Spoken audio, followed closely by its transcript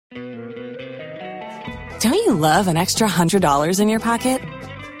Don't you love an extra $100 in your pocket?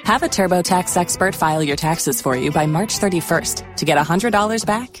 Have a TurboTax expert file your taxes for you by March 31st to get $100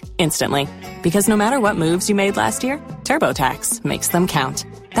 back instantly. Because no matter what moves you made last year, TurboTax makes them count.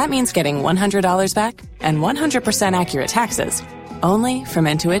 That means getting $100 back and 100% accurate taxes only from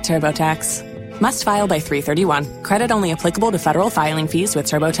Intuit TurboTax. Must file by 3/31. Credit only applicable to federal filing fees with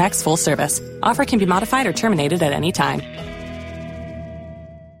TurboTax full service. Offer can be modified or terminated at any time.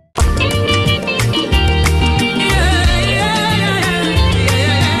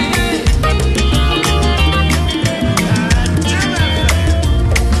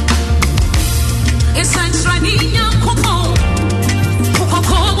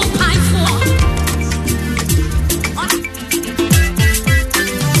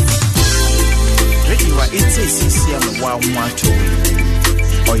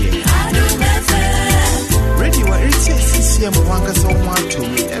 Oh yeah. Ready what it says here mwanga so mwato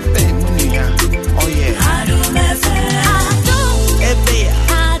ebe munia. Oh yeah.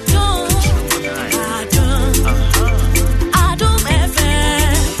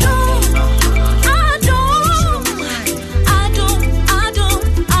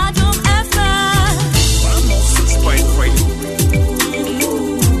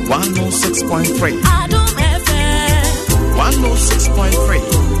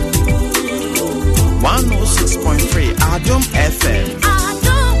 Adom FM.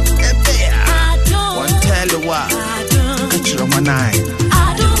 One tell you what. Catch your manai.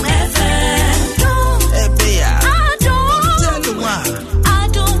 Adom FM. Tell you what.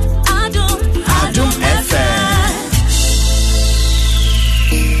 Adom FM.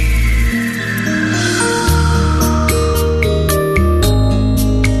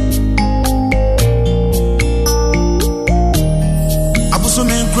 Abuso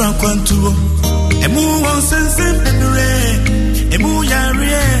men kwantuo. Emu won sense pepere emu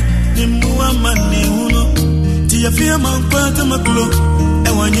yare emu amane huno ti afia man kwata maklo e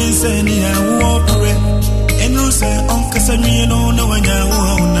wanyi se ni awo opere enu se onkasa nwie no na wanya wo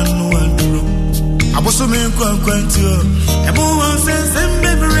na no anduro aboso me kwantu emu won sense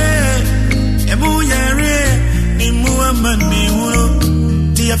pepere emu yare emu amane huno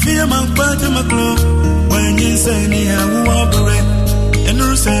ti afia man kwata maklo wanyi se ni awo opere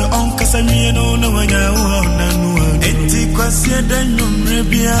enu se onkasa nwie no na wanya wo na no enti kwase danyo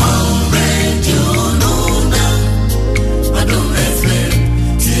mrebia radio no na Adom FM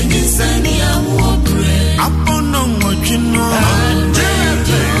tieni sani awo bre apono nwotwino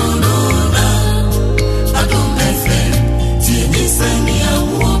radio no na Adom FM tieni sani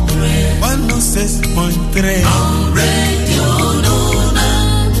awo bre 106.3 radio no na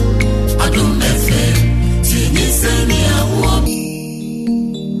Adom FM tieni sani awo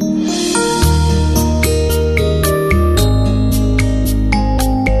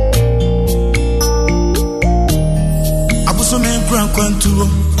kwantuo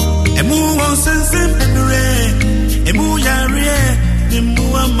emu won sense pepere emu yare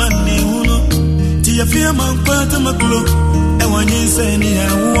emu amane huno ti afia man kwata maklo e wanyi se ni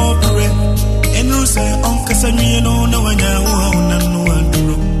awo opere enu se onkasa nwie no na wanya wo na no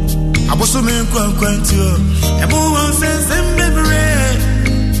anduro aboso me kwantuo emu won sense pepere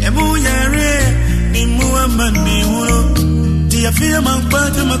emu yare emu amane huno ti afia man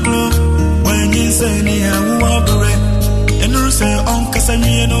kwata maklo wanyi se ni awo opere enu se onkasa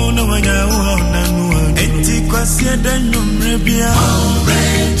nwie no na wanya wo na no enti kwase danyo mrebia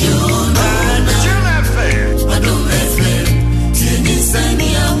radio na Adom FM tieni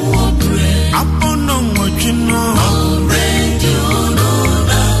sani awo bre apono nwotwino radio no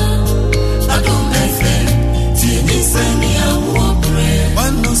na Adom FM tieni sani awo bre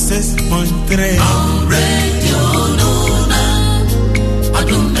 106.3 radio no na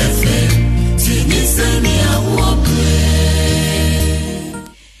Adom FM tieni sani awo bre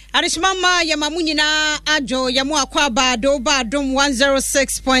Arishmama ya mamunyina ajo ya mwakwa bado badom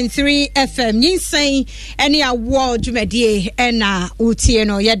 106.3 FM Nyinsei eni awo jumedie ena utie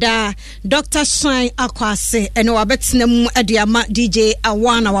no yada Dr. Shine Akwase eno wabetinem ediama DJ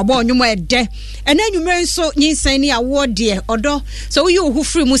Awana wabo nyumo ede ena nyumre nso Nyinsei ni awo de odo so uyu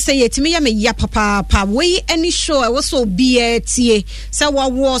uhufri mu sey etimi ya me ya papa we eni show e wo so bie tie se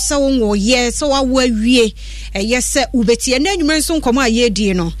wawo se wonwo ye se wawo awie yese ubeti ena nyumre nso nkomo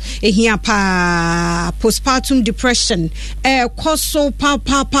ayedie no ehia pa postpartum depression koso pa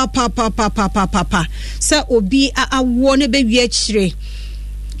se obi awo ne be wi akire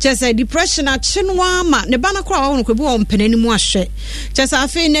chese depression a chinwa ma ne bana kra wo nkwebu wo mpenani mu ahwe chese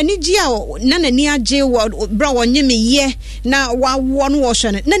afi nani gi a na nani age wo bra wo nyeme ye na wawo no wo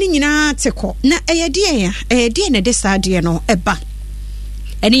hwe na ni nyina teko na eyedie ne de saade no eba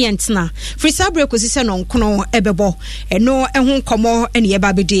ene yentna free sabre ko sise no nkono ebebo eno ehun komo ene ye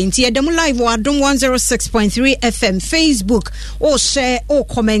ba bedi nti yedem live wa Adom 106.3 FM Facebook o share o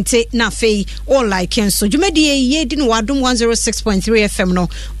comment na fei o like enso dwumadi ye di no Adom 106.3 FM no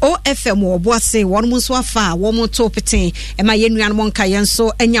o FM wo boase won mu so afa wo mu to peten e ma yenuan mo nka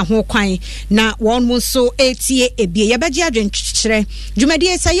yenso enya ho kwan na won mu so etie ebie ye beji adwenkyere dwumadi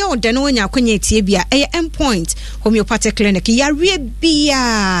e saye o de no nya kwanya etie bia e endpoint homeopathic clinic ya rie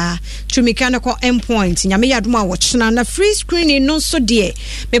bia tumikana ko endpoint nyame yadom a wo chena na free screening no so de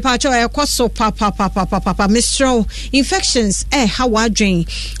me pa cho e koso papa mistro infections how adwen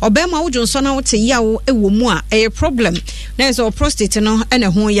obema wo jonso na wo te yawo e wo mu a e problem na so prostate no ene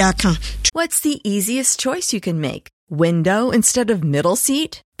ho ya ka. What's the easiest choice you can make? Window instead of middle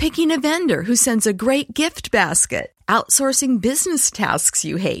seat? Picking a vendor who sends a great gift basket? Outsourcing business tasks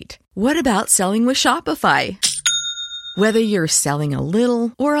you hate? What about selling with Shopify? Whether you're selling a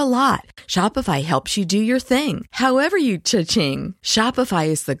little or a lot, Shopify helps you do your thing, however you cha-ching. Shopify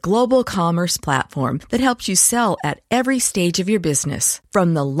is the global commerce platform that helps you sell at every stage of your business.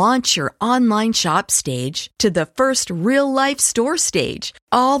 From the launch your online shop stage to the first real-life store stage,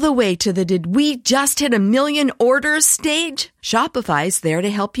 all the way to the did we just hit 1 million orders stage. Shopify's there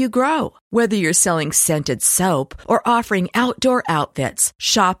to help you grow. Whether you're selling scented soap or offering outdoor outfits,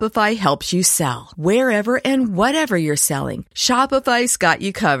 Shopify helps you sell. Wherever and whatever you're selling, Shopify's got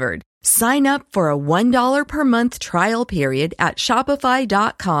you covered. Sign up for a $1 per month trial period at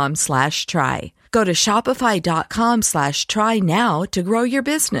shopify.com/try. Go to shopify.com/try now to grow your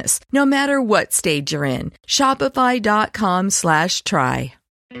business, no matter what stage you're in. Shopify.com/try.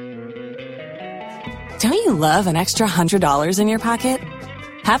 Don't you love an extra $100 in your pocket?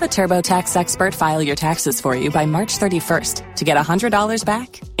 Have a TurboTax expert file your taxes for you by March 31st to get $100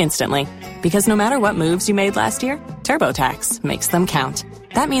 back instantly. Because no matter what moves you made last year, TurboTax makes them count.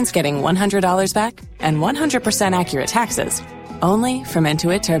 That means getting $100 back and 100% accurate taxes only from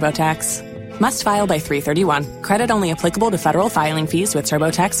Intuit TurboTax. Must file by 3/31. Credit only applicable to federal filing fees with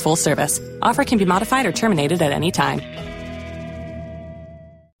TurboTax full service. Offer can be modified or terminated at any time.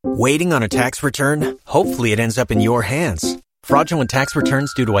 Waiting on a tax return? Hopefully it ends up in your hands. Fraudulent tax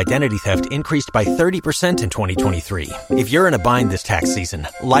returns due to identity theft increased by 30% in 2023. If you're in a bind this tax season,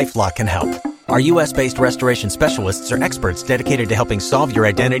 LifeLock can help. Our U.S.-based restoration specialists are experts dedicated to helping solve your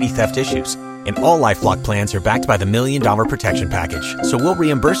identity theft issues. And all LifeLock plans are backed by the $1 Million Protection Package. So we'll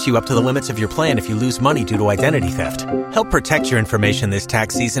reimburse you up to the limits of your plan if you lose money due to identity theft. Help protect your information this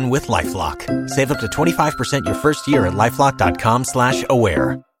tax season with LifeLock. Save up to 25% your first year at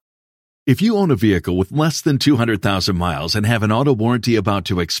LifeLock.com/aware. If you own a vehicle with less than 200,000 miles and have an auto warranty about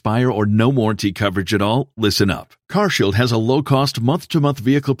to expire or no warranty coverage at all, listen up. CarShield has a low-cost month-to-month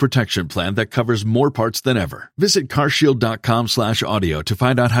vehicle protection plan that covers more parts than ever. Visit carshield.com/audio to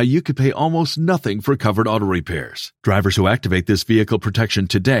find out how you could pay almost nothing for covered auto repairs. Drivers who activate this vehicle protection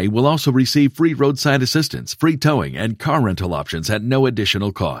today will also receive free roadside assistance, free towing, and car rental options at no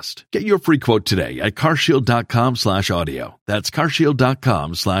additional cost. Get your free quote today at carshield.com/audio. That's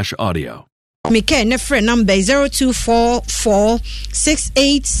carshield.com/audio. Mike ne friend number 0244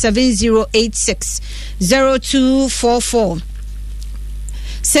 687086 0244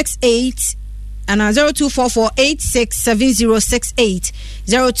 68 and 0244 867068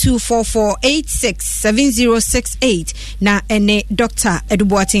 0244 867068 na ene Dr.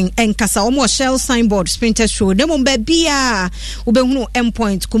 Eduboating enkasa omo shell signboard sprinters road demo bia ubehunu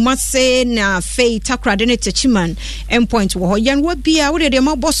endpoint kumase na fei takra de ne techiman endpoint wo yan wo bia wo de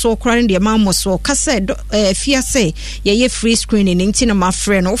ma boso kra de ma moso kase fiase ye free screening nti na ma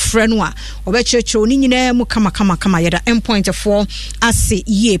frɛ no a obecheche oni nyina mu kama yeda endpoint for ase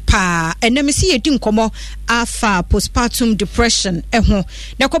ye pa ene me si yedi nkomo afa postpartum depression eho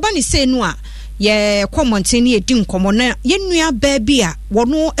na koba ni se no a ye komonten ye di nkomo na ye nua ba bi a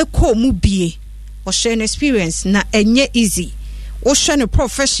wono ekɔ mu bie o share an experience na enye easy o share no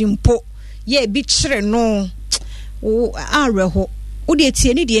profession po ye bi kyere no o areho o de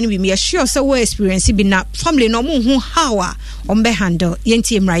tie ni de ni bi me sure say we experience bi na family no mo hu how a on be handle ye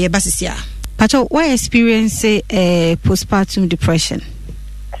ntie mra ye basisia pato why experience postpartum depression.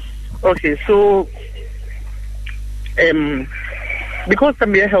 Okay, so because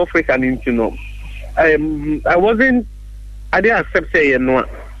I'm a health freak and I didn't accept say no.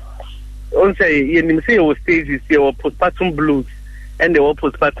 On say you say your stages, your postpartum blues and the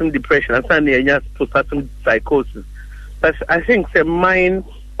postpartum depression and then postpartum psychosis. But I think mine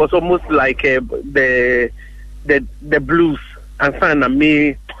was almost like the blues and then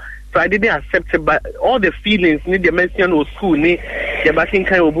me. So I didn't accept it, but all the feelings need the mention of school need the backing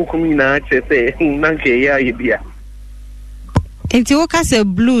kind of book me na say nanke ya. Into what kind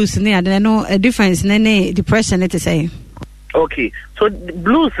of blues? I don't know a difference. Nene depression. It is say. Okay, so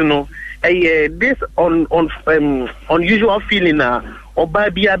blues, this unusual feeling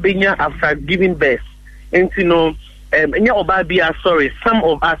Obabia benya after giving birth, and Obabia, sorry, some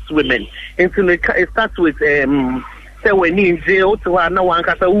of us women, and it starts with say when in jail to no one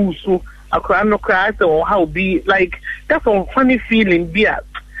can say a cry no cry or how be like that's a funny feeling beer.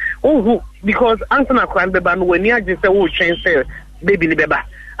 Oh, because Anthony Kwan Beban when you just say change baby ni beba.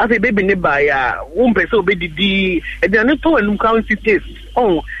 As a baby ni by person baby and then to and county taste.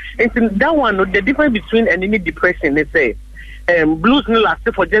 Oh, and that one the difference between any depression they say blues no last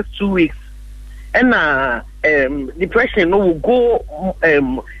for just 2 weeks. And depression will go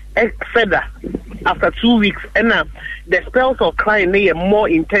further after 2 weeks. And the spells of crying they are more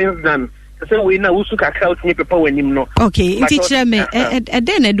intense than so we now also can count me people when him no. Okay, teacher me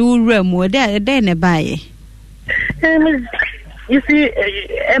then I do room or then I buy. You see,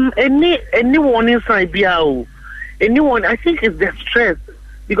 any warning sign be out. Anyone, I think it's the stress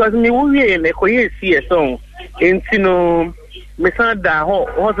because me we in the see a song, and me said that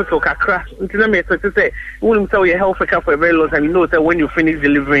hospital kakra. Until me say, we say your health care for a very long time. You know that when you finish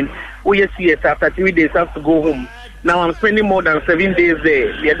delivering, we see it after 3 days have to go home. Now I'm spending more than 7 days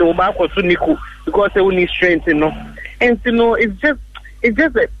there. They do back for Suniku because they need strength, And it's just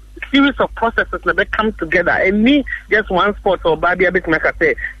a series of processes that come together. And me, just one spot or baby a bit like I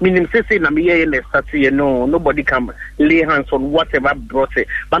say, meaning say na me in the statue, nobody can lay hands on whatever brought it.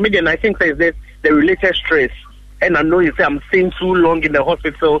 But me then I think there's the related stress. And I know you say I'm staying too long in the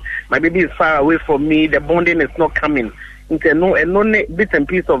hospital, my baby is far away from me, the bonding is not coming. No bit and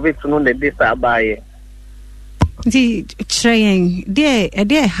piece of it to know that this are by the trying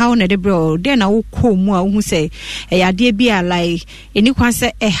there how na de bro there na wo komu a wo say e ade bia like anyone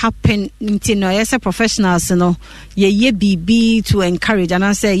say e happen nti no yes professionals no ye bibi to encourage and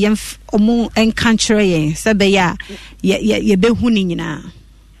I say ye omo encourage yen say be ya ye be hu ni nyina.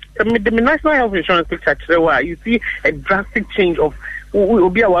 The National Health Insurance picture you see a drastic change of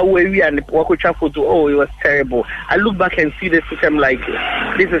we and photo. Oh, it was terrible. I look back and see the system like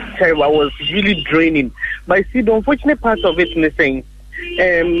this is terrible. I was really draining. But I see the unfortunate part of it in the thing.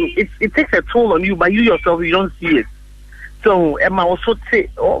 It takes a toll on you, but you yourself you don't see it. So Emma also say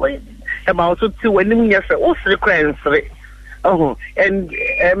when you say and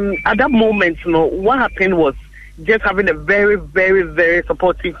at that moment, what happened was just having a very, very, very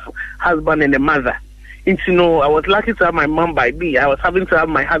supportive husband and a mother. And I was lucky to have my mom by me. I was having to have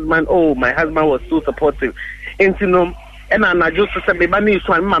my husband. Oh, my husband was so supportive. And and I just said, my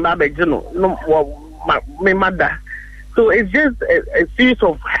mother. So it's just a series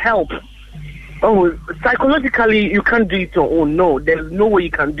of help. Oh, psychologically, you can't do it your own. No, there's no way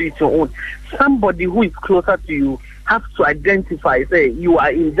you can do it your own. Somebody who is closer to you has to identify, say, you are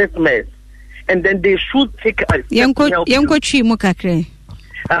in this mess. And then they should take a step to help you.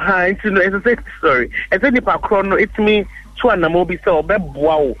 Sorry. As any chrono, it's me to an amobi so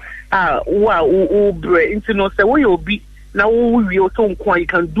wow. Say where you'll be now we also you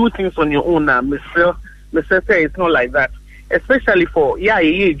can do things on your own now, Mr. Say it's not like that. Especially for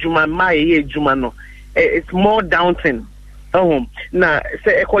Juma no. It's more daunting. Now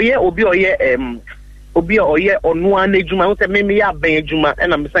say obi on one Juma, say me ben Juma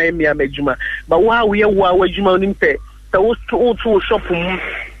and I'm saying me Juma. But while we are Juma nim say so shop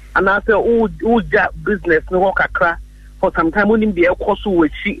and I say business no kakra for some time when be cost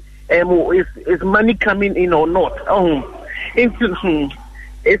with is money coming in or not. It's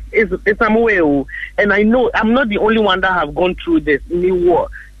some way, and I know I'm not the only one that have gone through this new war.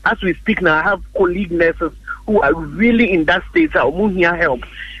 As we speak now, I have colleague nurses who are really in that state who need help.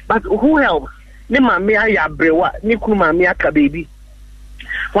 But who helps? Ni mami ya brewa, ni kunu mami ya baby.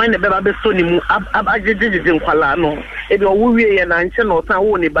 When the baby so ni mu ajejeje nkwala no. Ebi owuwe ye na nche no san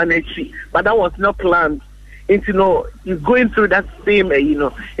wo ni banechi, but that was not planned. He's going through that same,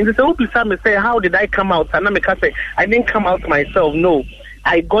 And so people say, how did I come out? And I say, I didn't come out myself. No,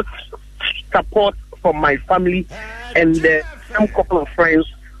 I got support from my family and some couple of friends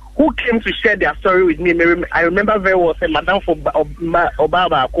who came to share their story with me. I remember very well saying, Madam for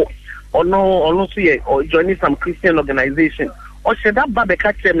Obaba or joining some Christian organization. Or should that Baba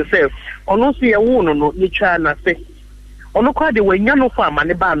catch himself? Or no see a woman no nature say. Ono kwa de wenya no fa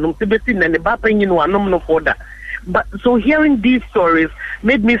amane ba no tebeti na ne ba panyi no anom no foda. But so hearing these stories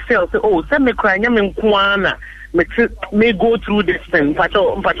made me feel say say me kra nya me nkoana me go through this thing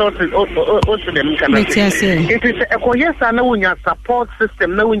pacho to them kana it is yes na wonya support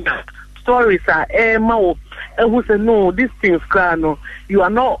system na wonya stories are ma wo who say no these things kra no you are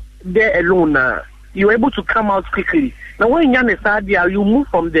not there alone you're able to come out quickly. Now, when you're you move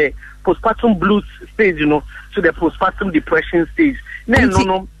from the postpartum blues stage, you know, to the postpartum depression stage. And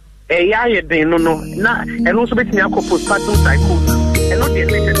also between postpartum psychosis. And not the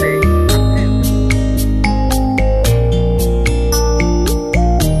later day.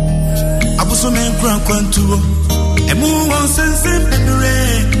 Abusumen Kwantuo, Emu won sense pepere,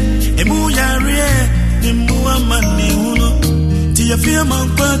 Emu yare, Emu amani uno, Tia Fiaman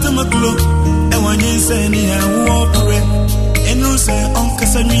Quantamaklo, Ewanyi Seni, and Wopre, and no say Uncle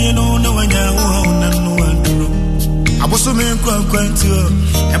Samino, no one no one. Abusumen Kwantuo,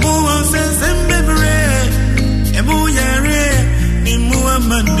 Emu won sense pepere, Emu yare, Emu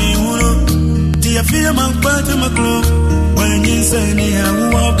amani uno, Tia Fiaman Quantamaklo, when you say,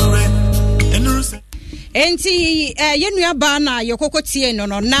 and Wopre. Enti yenua ba na yokoko tie no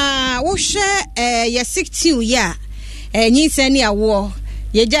na wo hwe ye 16 ya nyinsa ni awo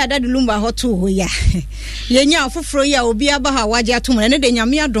ye ja dadulumba hoto ho ya yenya afoforo ya obi aba ha waje atom ne de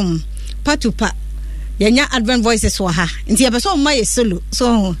nyame adom patupa yenya Advent Voices wa ha nti ye beso ma ye solo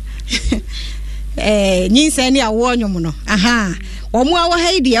so nyinsa ni awo nwom no aha wo mu awo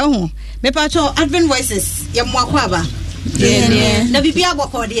ha idi ho me pa to Advent Voices ye mu akwa ba na bibi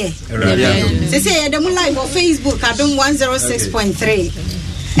aboko de say dem live on Facebook adom 106.3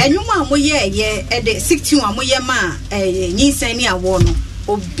 enwuma amoye de 60 amoye ma nyinsan ni awo no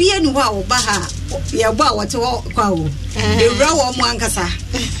obi anu ho a wo ba ha ye gba wote kwa wo e wura wo mo ankasa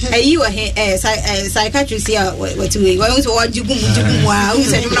ayi wo he psychiatrist ya wote we so wajigumu a wo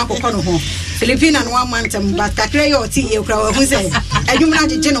se nwuna kokko no ho Filipina no amantem but kakra ye oti ye kura wo se adwumna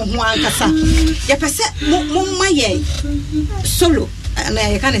jeje no ho ankasa ye pese mo maye solo na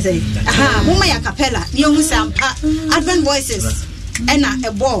ye kan say aha mo maye capella ye hu sampa Advent Voices ena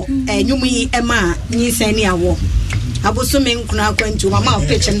ebo nwum yi ema nyinsan ni awo Abusumen kuna kwentu mama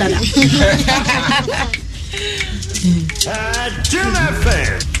pitch ndala Jim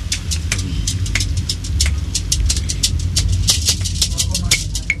FM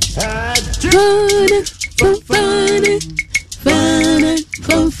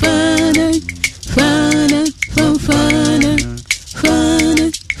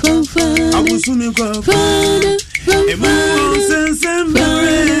Abusumen kwa emu sensembe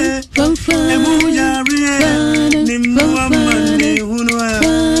emu yare nimu amane hunwa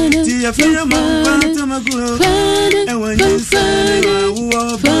tia fia mapata magulo ewanyi sana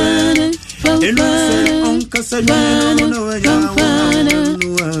uwa bane eluse onkasa no wajawa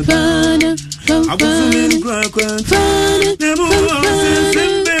Abusumen kwa emu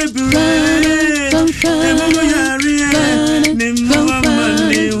sensembe emu yare nimu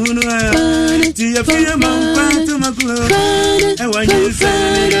amane hunwa tia fia mapata magulo ewanyi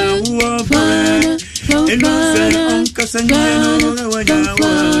sana uwa bane eluse onkasa no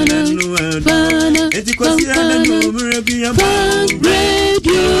wajawa eti kwa siana numere bia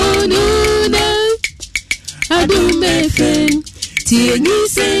radio nuna adumefen tieni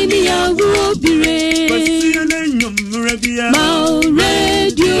seni ya wobire kwa siana numere bia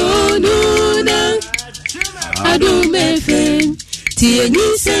radio nuna adumefen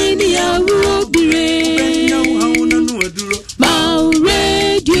tieni seni ya wobire radio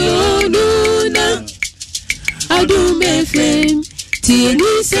nuna adumefen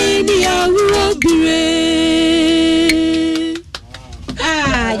tieni seni ya wobire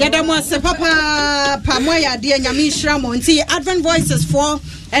yada mo se papa pamoya de nyame hira mo nti Advent Voices for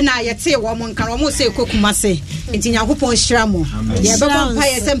na yete wo mo nkan mo se kokuma se nti nyakopon hira mo ye be ko pa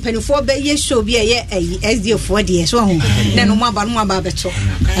ye se mpanifo be ye show bi ye SD for de so ho na no mo aba beto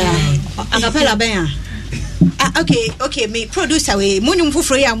acapella ben okay me producer we munum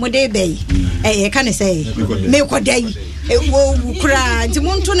fufuro ya mo de be can say me ko dai wo kura nti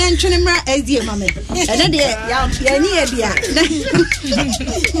monto na ntwene mra SD ma me ene de ya ni e bia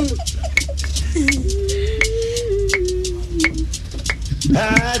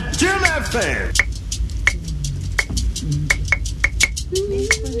Jim FM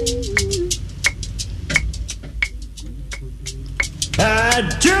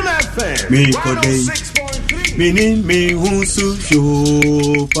Jim FM me ko dai me husu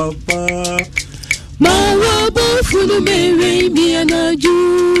show papa Mawabo funu mere mi anaju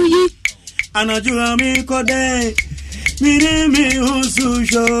mi ko dai me husu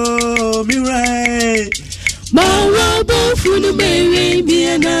show mi right Mawabo funu mere mi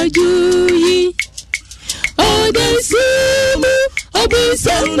anaju Odesimu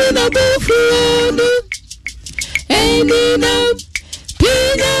obisamu na bufunu Enina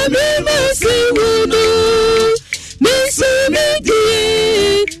Pina mima siwunu Misumidie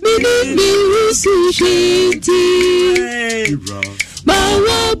Minimi usushiti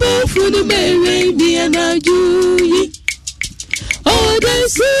Mawa bofu no mere mi anaju. Oh, the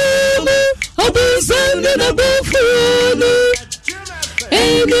summer, oh, the sun and a buffalo.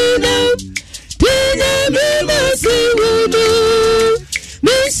 And now, Tina, me, must say, Wodo,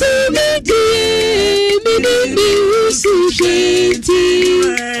 Miss Meddy,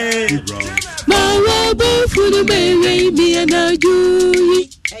 my bofu no mere mi anaju.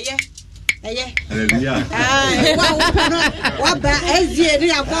 What ba ezie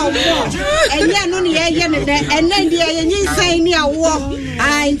ni akwa wo enye no ne ye ne de enne de ye nyisan ni awo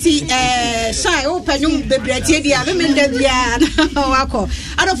anti shy openum bebrati dia be me da bia wako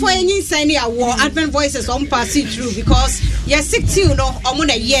adofo ye nyisan ni awo Advent Voices on pass it through because ye 60 no omo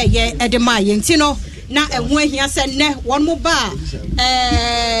na ye de ma ye nti no na ehu ahia se ne won mo ba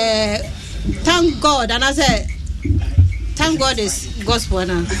thank God and I say thank God is gospel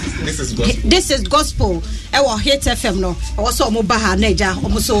now. This is gospel. Ewo hit FM no. Also mo ba ha naija.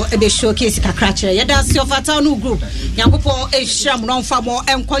 Omo so e be showcase kakra kire. Ye da self town group. Yankopon e hram no mfa mo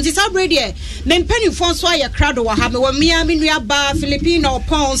enkonti sabrede. Me mpanifo so aye krado wa ha me wo mia me nua ba Filipino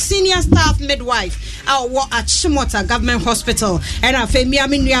pon senior staff midwife. Awo at Shimota Government Hospital. And afa mia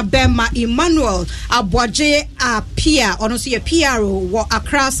me nua Bema Emmanuel Aboaje Apia ono so ye PRO wo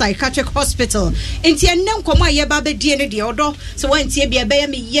Accra Psychiatric Hospital. Enti enem komo aye ba be die ne de odo. So when tie bia be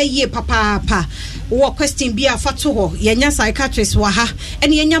me ye papa wo question bia fato ho yenya psychiatrist wa ha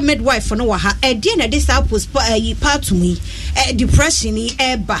ene yenya midwife no wa ha e die na this post yi part mu depression ni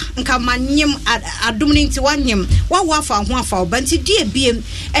eba nka manyem adom ni nti wanyem wa afa ho afa oba nti die biem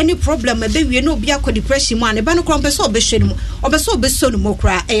any problem e be wie no bia ko depression mu ane ba no kron pese obehwe mu obeso obeso no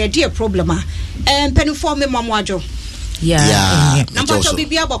mokra e die problem a penifo me mamwadwo yeah number to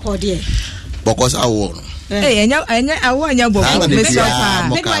bibia boko die because awo no enya awanya boko mesra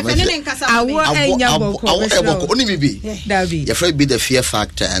awanya boko oni bibi David your friend be the fear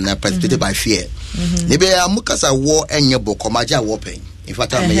factor and precipitated by fear maybe amukasa wo enya boko maja wo pen in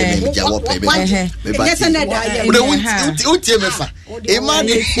fact am me ja wo pen me ba utie me fa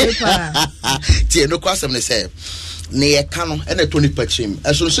imani tie no kwasem ne say ne ye ka no e na toni patrim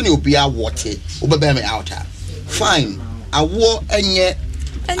eso so ne obi a wote obeba me out fine awo enye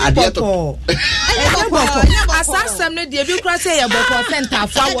Boko. Asasam ne de bi kura say ya boko center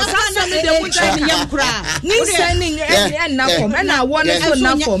fa wo asasam ne de mutra ne yam kura ni sending e na form e na wo ne so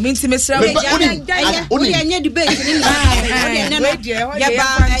na form nti mesra we anya debate ni ya ba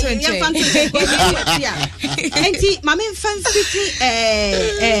enti mama fancy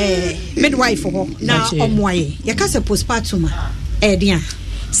midwife ho na omoaye ya ka se postpartum dia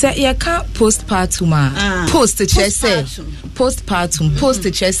say you can postpartum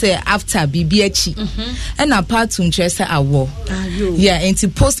post say after bibiachi and a partum say awo yeah into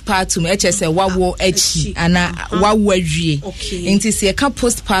postpartum say wawo echi ana wawo awie into say you can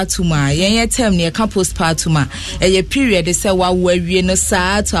postpartum yen term ne you can postpartum a period say wawo awie no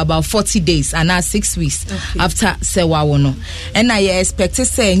sa to about 40 days and 6 weeks after say wawo no and I expect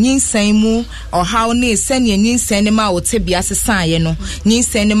say nyinsan mu or how ne send nyinsan ne ma wo tebia sesan ye no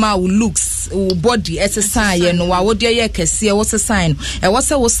nyinsan ma looks body exercise no wa wo de ye kese wo sign e wo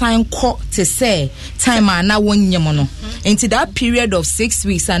se wo sign ko to say time na wonyem no into that period of 6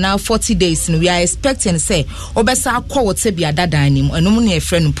 weeks and now 40 days no we are expecting say obesa akọ wo te bia dada anim enum na e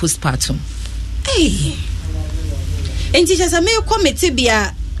friend postpartum enti chasa me committee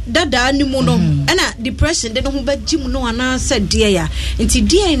bia dada animu no na depression de no ho bagim no ana sa die ya nti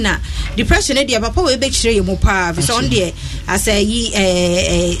die na depression de papa we be kire ye mo pa fi so onde asayi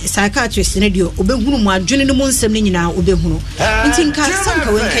psychiatrist ne dio obehunu mu adwene no mu nsem ne nyina obehunu nti nka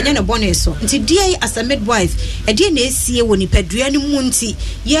sanka we nkanya ne bone so nti die as a midwife e die na esie woni padua ne mu nti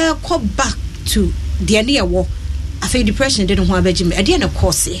ye ko back to die ne ye wo afa depression de no ho abagim e die na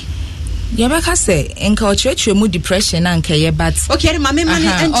cause Yabaka say enka ochechwe mu depression anka ye but okay mama mani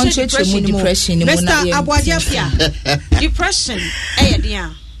enche depression mu na ye Aboajafia depression dia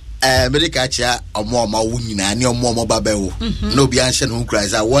medical cha omo wu nyina ne omo babawo no bi anhye no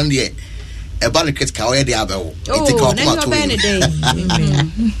cries I one day e ba ne critical we dey abawo etika okuma to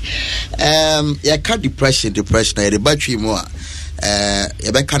ya ka depression na ye batwi mu a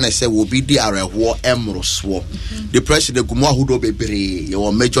yebeka na say will be the arewo emroso depression de gumo ahodo bebre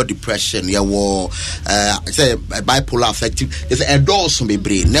your major depression your say bipolar affective is a dose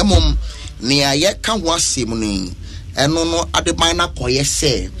bebre nemom ne aye ka ho asem ni eno no ade minor koye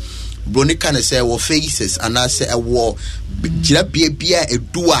say bronika na say wo faces and I say wo gira bia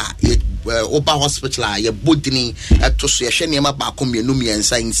edu a oba hospital a ye bodini to so ye hwe nema ba ko mienu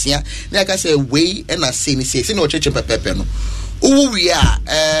miensa nsia na ka say we na say ni say na o cheche pepepe no we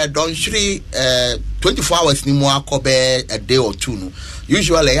are don't shri 24 hours ni mo akobe a day or two no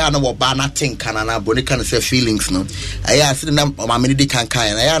usually ya na wo ba na think na na boni kan say feelings no aya se na ma me di kan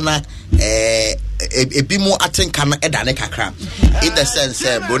kan na ya na ebi mo atenka na eda ne kakra in the sense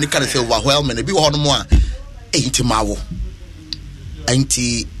boni kan say overwhelming ebi ho no mo a enti mawo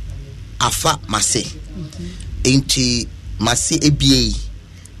enti afa mase enti mase ebie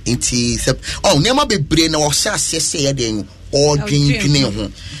enti oh nema bebre na wo hya asese ye den o dwindwene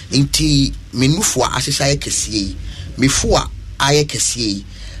ho enti menufo ahyehyɛ ayekɛsie mefo a ayekɛsie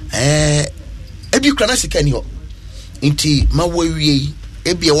ebi kra na sika ni ho enti mawawie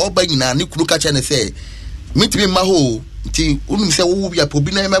ebi e wo ba nyina ne kuru ka kyɛ ne sɛ mitimi ma ho nti unum sɛ wo bia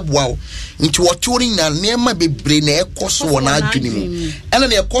pobi na meboa wo nti wo tore nyina nema bebre na ɛkɔso na adwene mu ɛna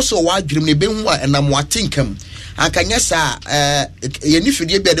na ɛkɔso wa adwene mu ne behu a ɛnam watenkam akanya sa yeni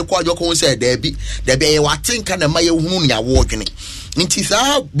fidie bia de kwa joko say dabi e watenka na maye hunu nya wo dwene nti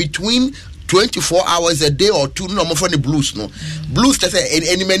sa between 24 hours a day or two no mo for the blues to say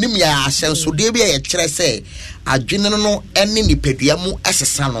animanim ya asenso de bia ye kire say adwene no ene ni pedua mu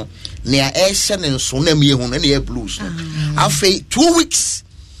asesa no na ehye ne nso na me hunu na ye blues afei 2 weeks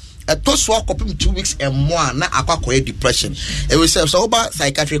to so akopim 2 weeks and more na akwakoye depression e we say so over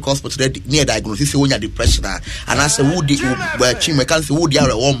psychiatric hospital near diagnosis wonya depression and as a woody chime can say woody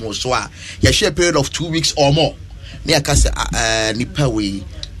are warm so a ye share period of 2 weeks or more me aka say nipa we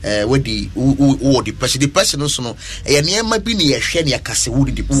wo depression so no e ne ma bi ne ye hwe ne aka say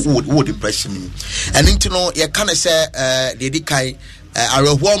woody depression and into no ye can say the dikai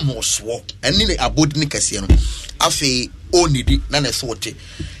are warm so and ni abodi ne kase no afi onidi na na so wote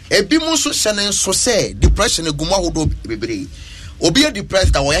ebi mu so hyene so say depression egumu ahodo bebre obi e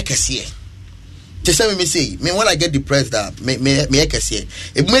depressed that we kese te say me say me when I get depressed that me kese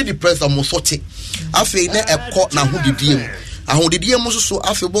ebi me depressed am so te afi na ekọ na hodidiem ahodidiem so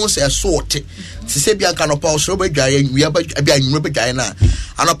afi bon say so wote te say bia nka no pa so ba dwaye wi aba bia nwure ba dwaye na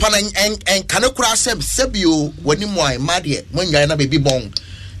anopa na en kan kura sebio wani mo ai made mo nwaye na bebi bon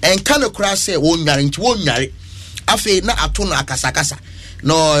en kan kura say wo nware nti wo nware afi na ato no akasakasa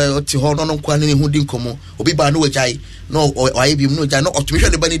no ti ho no kwa ne hu di nkomo obi ba no wajai no oye bi no wajai no otumi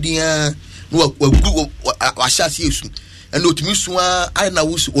hwe ne ba ne dia no wagu wa hyase esu and otumi su a na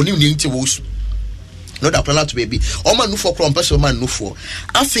wusu oni ne nti wusu no da plan to baby o ma no for krom person man no for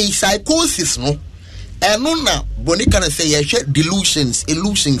afi psychosis no eno na boni kan say ye hwe delusions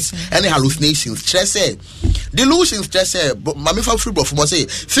illusions and hallucinations stress delusions stress mami fa free bro say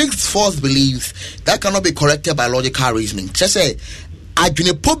fixed false beliefs that cannot be corrected by logical reasoning stress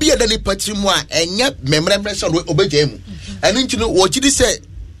adwene pobia da ni patrimu a enya memremre so obejemu enu nti no wo gidi se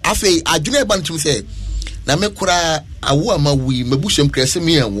afei adwene ba ntum se na me kura awo amawi mabushem krese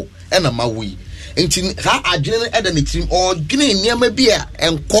me anwo ena mawi nti ha adwene no eda ni trim o dwene niam bia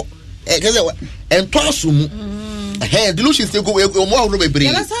enko keze ento asumu delusions go mo ahoro bebre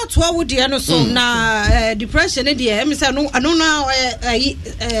yala sa to awo de no so na depression e de me say no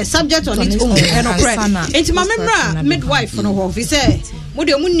na subject on its own no correct enti ma memra midwife no ho fi say mo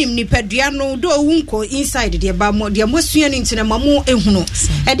de munnim ni padua no do wunko inside de ba mo de mo sua ni ntina ma mo ehunu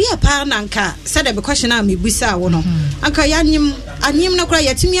e de pa na nka say the question am ebusa wo no anka anyim na kura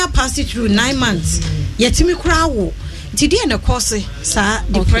yetimi a pass through 9 months yetimi kura wo ti de na cause sa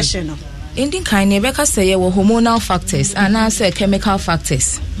depression no ending kind nebeka say we hormonal factors and say chemical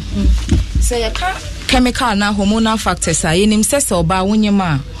factors say chemical na hormonal factors are yenim say oba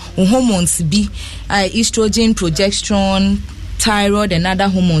wonyema hormones bi estrogen progesterone thyroid and other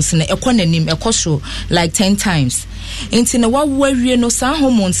hormones na ekonanim ekoso like 10 times into na wawie no sa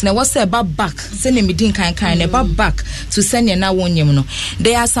hormones na was back say na medin kan na back to send na wonyem no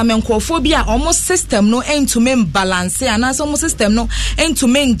there are some encophobia almost system no end to main balance and as almost system no end to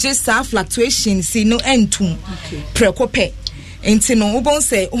main just fluctuations see no end to precope into no ubon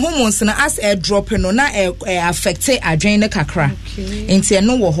say hormones na as a drop no na affect adrenal kakra into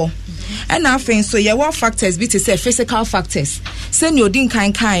no wo ho and afin so ye what factors be to say physical factors send your din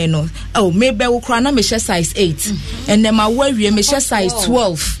kan no oh maybe we kra na me size 8 and then my we me size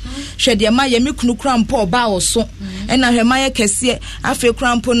 12 hwe de ma ye me kunu kra mpo ba wo so and na hwe ma ye kese afi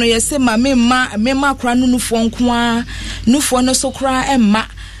kra mpo no ye se ma me ma kra no nufo nko a nufo no so kra emma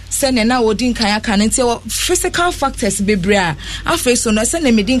send na wodin kan aka nti physical factors bebre a afi so no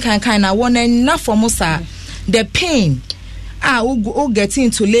send me din kan na won na for mo sa the pain o get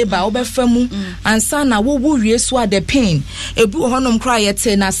into labor obefamu ansa na wo wie so at the pain ebu honom kra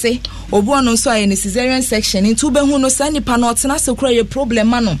yete na se obu ono so aye cesarean section into be hu no sa nipa na otena se kra ye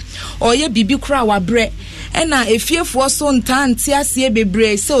problem ano oye bibi kra wa bre ena efiefo so ntanti ase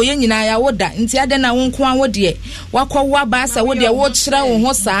bebre se oye nyina ya woda nti ade na wo nko awo de wakwa ba sa wo de wo kira wo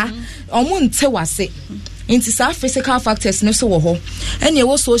ho saa omo nte wase inti sa physical factors no so wo ho ene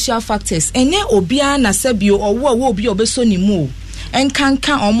wo social factors ene obia na sabio owo obi obeso ni mu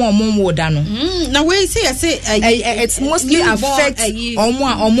enkanka omo wo da no na we say it's mostly affect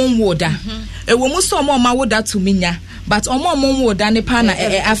omo wo da ewo mu so omo ma wo da to minya but omo wo da ne pa na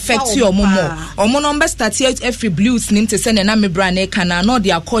affect you omo number start every blues nim te say na me bra na kana no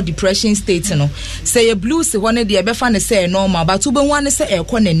dey call depression state no say your blues ho ne dey be fa ne say normal but ube wan say e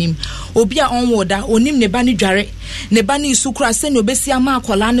ko nanim obi a onwo da onim ne ba ne dware ne ba ne isukura say no besi ama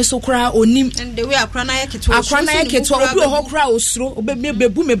akola ne sukura onim and the way akra na yeketo obi ho kura osuro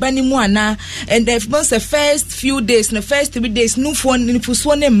obebu me ba ne mu ana and the first few days the first 3 days no phone ni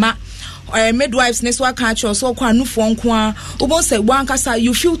fuso ne ma midwives next one catch or so kwa nufo nko obon say one kasa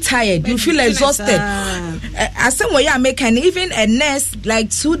you feel tired you feel exhausted as some way make an even a nurse like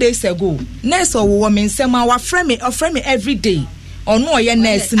 2 days ago nurse or woman say ma wa frame me every day or no your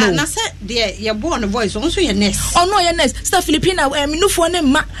nurse no na say there your born voice also your nurse or no your nurse star Filipina nufo ne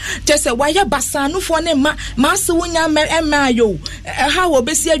ma just say why ya basa nufo ne ma se wonya ma yo how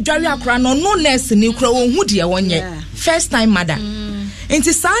obesi adware akra no nurse ni kra won hu de wonye first time mother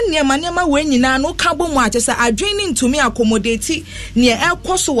Inti sa niema we nyina no ka bom a chese adwene ntumi accommodate ne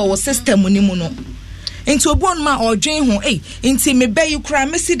ekoso wo system ni mu no inti obon ma odwen ho inti me bayi kra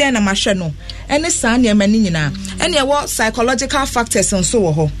mesi den na mahwe no ene sa niema ni nyina ene ye wo psychological factors nso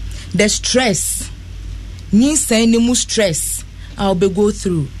wo ho the stress ni say ni mu stress I'll be go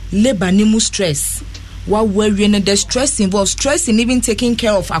through labor ni mu stress wa worry and the stress involves stress in even taking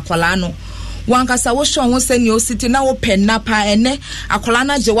care of akwala no wankasa wo hwe ho sani o siti na wo penna pa ene akola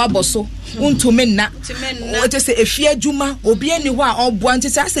na je waboso untume na o te se efie adwuma obi ani ho a oboa nti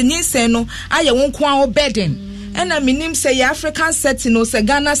se ase nyinsen no aye wo nko a wo burden ena minim se ya African setting no se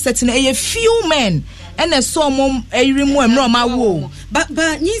Ghana setting e few men ena so mom ayiri mu emro ma wo but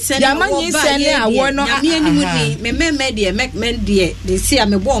nyinsen ya ma nyinsen ne awo no nyame ani mu di me de make men de see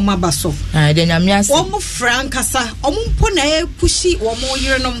am bo ma baso de nyame ase omo frankasa omo mpo na e pushi omo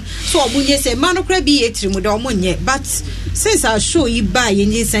yirenom so omo nye se ma no kra bi etiri mu de omo nye but since I show you buy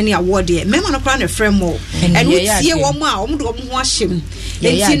nyinsen ne award de me ma no kra na frame mo and we tie omo a omo de omo ho ahyem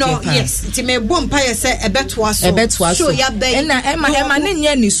enti no yes enti me bo mpa ye se ebeto aso show ya buy ena ema ne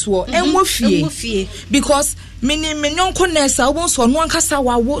nye ni so enwo fie because mini nyonko nesa obon so no ankasa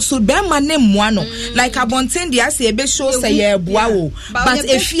wawo so be ma ne mmoa no like abonten dia se ebe show say ye boa wo but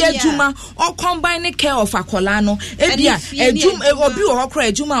efie adwuma or combine care of akola no ebia adwum obi wo hokra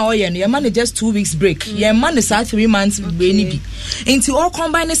adwuma o ye no ye man just 2 weeks break ye man is 3 months be ni bi enti all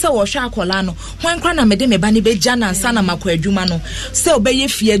combine say wo hwa akola no hwan kra na mede me ba ne be jana nsa na makwa adwuma no say obeye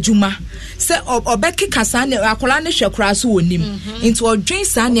fie adwuma say obeki kasa ne akola ne hwekra so wonim enti odwen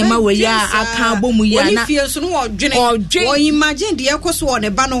sa ne ma we ya aka bomu ya na or imagine the ekoso on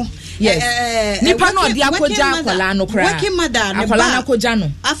the bano yes nipa no dia koja akola no kra working mother akola na koja no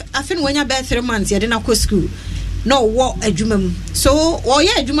afin when you be 3 months you dey na go school no wo adwuma mu so wo ye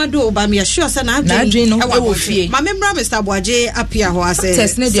adwuma do ba me sure say na adwin no e wo fie ma membra Mr. Boaje apia ho ase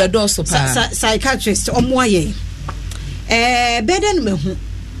test ne dia do so pa psychiatrist omo aye beden me hu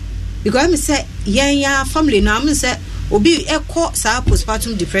because me say ya family na me say obi ekọ sa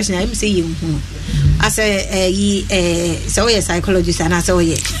postpartum depression I say you hu as so we psychologist and as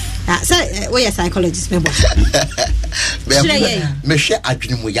we psychologist me bo me hwe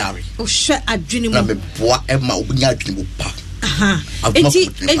adwene mu yare o hwe adwene mu na me boa e ma obunya adwene mu pa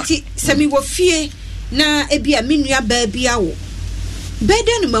enti se mi wo fie na ebia menua ba bia wo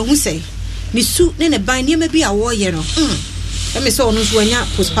beden ma hu say me su ne ban ne ma bia wo ye no me say onu so anya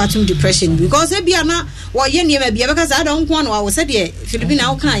postpartum depression because ebia na wo ye ne ma bia because I don't want no wo say de Filipina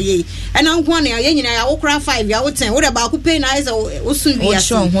wo kan ye and I want ya ye nyina ya wo kra 5 ya wo 10 wo da ba ku pay na is wo sun bia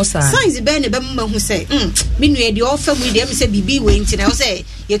signs be ne be ma hu say me nua de offer mu de me say bibi we nti na wo say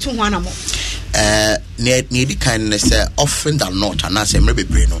ye tu ho anamo ne di kind say often than not and say me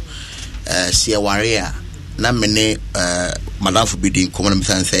bebre no see warrior na me ne madam for bidding common me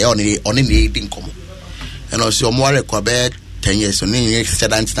say on ne din komo and also omware ko be 10 years so ne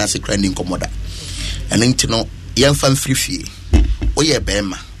student na secret din komoda and nti no yemfa mfrifie o ye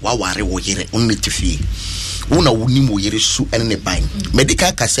bema wa ware wo yire on ne tifie Una wuni mo yere su ene ne ban.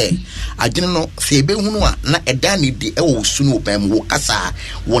 Medical ka say adwene no se ebe hunu a na eda ne di e wo su no ban mo kasa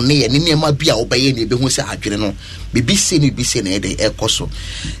wo ne ye ne ma bia wo baye ne ebe hu se adwene no bibi se na ede e koso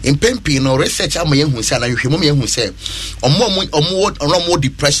impempi no research am ye hu se na hwehwemo me hu se omo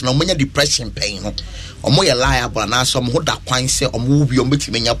depression omo nya depression pain no omo ye liable na so omo da kwan se omo bi omo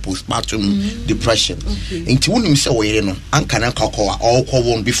betime nya postpartum depression enti wonim se wo yere no anka na kakwa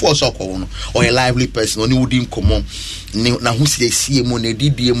all before so ko no or a lively person oni wudi nkomo na hu sie mu na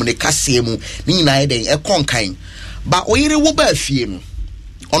didie mu ne kase mu ni nyina eden e konkan ba oyere wo ba afie no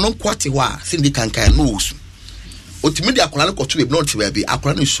ono kwate wa sindi kankan no osu otimi de akola no koto be no tiba bi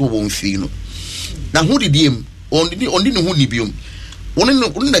akola no so wo mfi no na hu didie mu ondi ne hu ni biom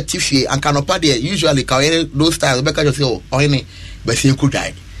woni na tifie anka no pa de usually ka oyere those styles be ka jo say oyene ba se ku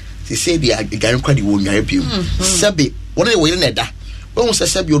dai se say dia garan kwadi wo nyare biom sabe woni wo yere na da when say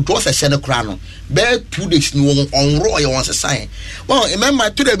sabe you do say shene kra no be 2 days ni won onro ye won say sign well remember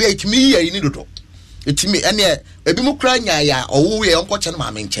to the be it me ye ni do it me ene ebi mu kra nya ya owo ye onko che na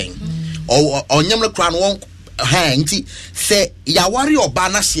ma menchen onyam kra no won ha nti say ya ware oba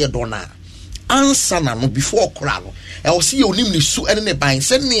na se do na answer na no before kra no e wo see onim ni su ene ne ban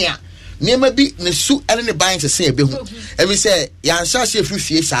se nea niema bi ne su ene ne ban se ebe hu e say ya answer se free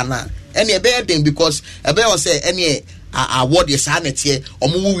fie sana ene ebe den because ebe o say ene award ye sanete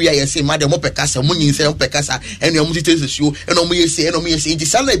omo wi ya say madam opekasa mo nyin say opekasa ene omo tete sesuo ene omo ye say nti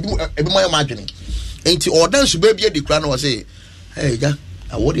sala ebi mo ya madwene enti order su ba bia de kra no say hey ja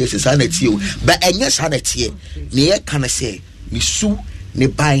award ye sanete o ba enye sanete ne ye kana say ni su ne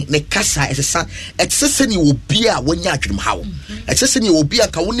ban ne kasa esesa etese ni obi a wonya adwum hawo etese ni obi a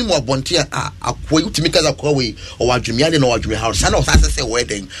ka woni mo abonte a akoyi utimi kaza kwawe o wadwum ya de no wadwum hawo sana o sase se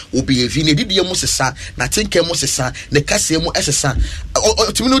wedding obi evi ne didie mo sesa na tenke mo sesa ne kasa mo esesa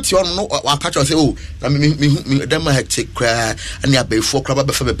utimi no ti on no aka cho say o na me dem hectic kra ani abefo kra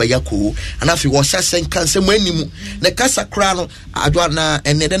ba fa be yakoo ana fi wo sase kan se mo animu ne kasa kra no adwa na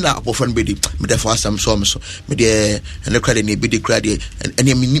ene de na abofo no bedi me de fa asam so me de ene kra de ne bedi kra de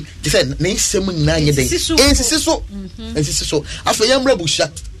ene mi say na isem na nye den ensisi so afa yamra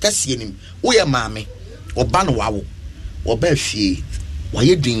busha kase nim wo ye maame oba no wawo oba fie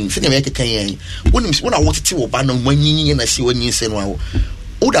waye din se ne me kekan yen wonim wona wotete wo ba no manyinyin na si wanyin se no wawo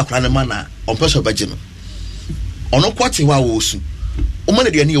oda kra ne ma na onpeso baje no ono kwate wa wo su o ma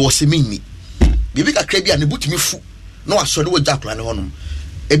na de ne wo se minni bibi kakra bi a ne butumi fu no aso de wo ja kra ne honom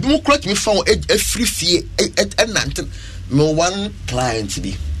ebi mo kra tumi fa wo afri fie enante no one client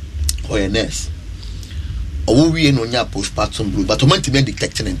be or a nurse or we no nya postpartum blue but man to be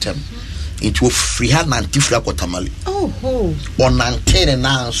detecting in term into free hand and tifra kotamali on nante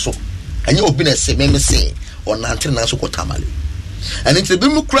na so and you be na say me say on nante na so kotamali and into be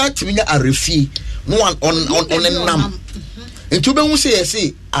mu crack to me a refi no one on nam into be mu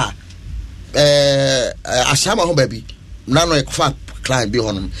say ashama ho baby na no e fa client be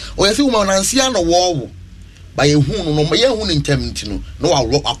honom o you see woman nansia no wo by a hoon no my own intemity no I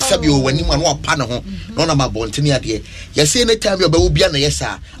rock up Fabio when you want pan home no na my bontini ade you say anytime you be bia na yes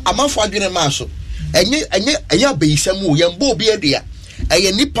sir am for adwene ma so enye be isam ye mbo bia dia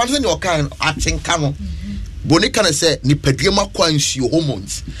eye ni pan ne o kan atenka no boni kan say ni paduama kwansuo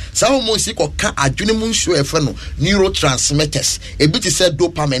hormones sa hormones ko ka adwene mu nsuo e fe no neurotransmitters e bi ti say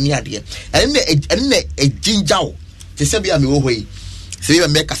dopamine ade ene ejinjawo ti say bia me wo hoyi say you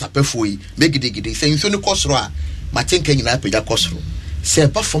make kasapefo yi make gidi say nso ni kosoro a matenka nyina apega kosoro say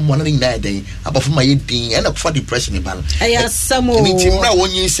ba from one na den aba from my din and for depression ba no aya samo ni timra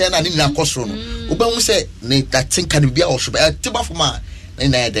wonyin say na ni na kosoro no oba hu say ne tatenka ni bia osho ba tiba from na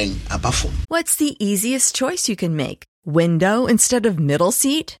den aba from. What's the easiest choice you can make? Window instead of middle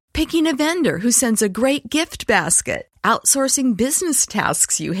seat? Picking a vendor who sends a great gift basket? Outsourcing business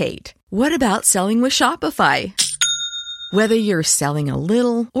tasks you hate? What about selling with Shopify? Whether you're selling a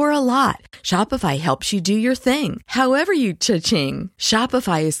little or a lot, Shopify helps you do your thing, however you cha-ching.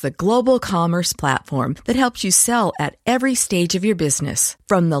 Shopify is the global commerce platform that helps you sell at every stage of your business.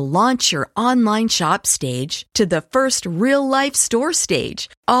 From the launch your online shop stage to the first real-life store stage,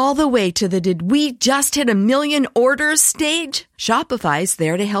 all the way to the did we just hit 1 million orders stage. Shopify's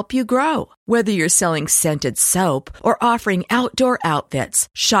there to help you grow. Whether you're selling scented soap or offering outdoor outfits,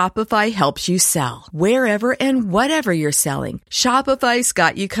 Shopify helps you sell. Wherever and whatever you're selling, Shopify's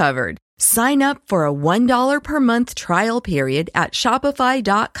got you covered. Sign up for a $1 per month trial period at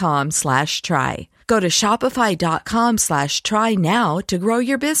shopify.com/try. Go to shopify.com/try now to grow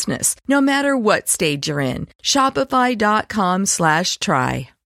your business, no matter what stage you're in. Shopify.com/try.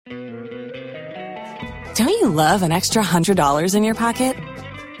 Don't you love an extra $100 in your pocket?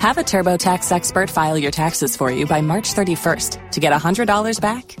 Have a TurboTax expert file your taxes for you by March 31st to get $100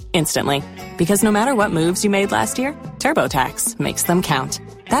 back instantly. Because no matter what moves you made last year, TurboTax makes them count.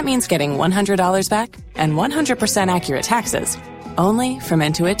 That means getting $100 back and 100% accurate taxes only from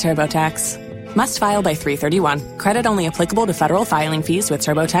Intuit TurboTax. Must file by 3/31. Credit only applicable to federal filing fees with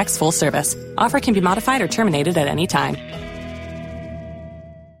TurboTax full service. Offer can be modified or terminated at any time.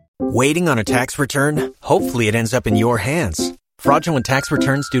 Waiting on a tax return? Hopefully it ends up in your hands. Fraudulent tax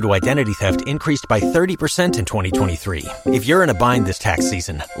returns due to identity theft increased by 30% in 2023. If you're in a bind this tax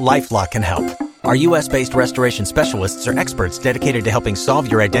season, LifeLock can help. Our U.S.-based restoration specialists are experts dedicated to helping solve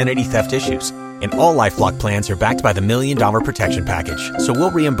your identity theft issues. And all LifeLock plans are backed by the $1 Million Protection Package. So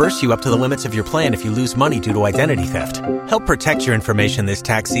we'll reimburse you up to the limits of your plan if you lose money due to identity theft. Help protect your information this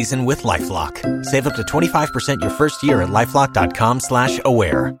tax season with LifeLock. Save up to 25% your first year at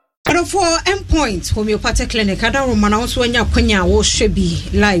LifeLock.com/aware. And for Endpoint Homeopathic Clinic, I don't know when you should be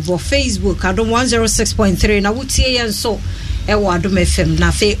live or Facebook. I don't 106.3. Now, what's here and so. Ewadum FM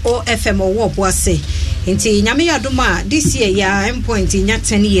na fe OFM or what was say. Inti Nyame Aduma this year ya Endpoint in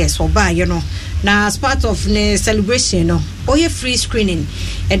 10 years or by na as part of the celebration no oye free screening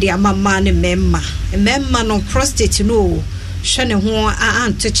and the mama ne memma no prostate no shane ho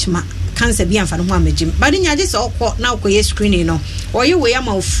touch ma cancer bi amfa no ho amagim but nya just okọ na okoye screening no oye we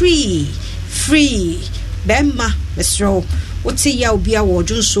am free bemma mesro Woti ya obi a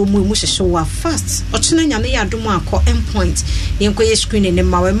wodun so mu hyehyɛ wa fast ɔkyena nyame ya dom akɔ Endpoint yenkoye screening ne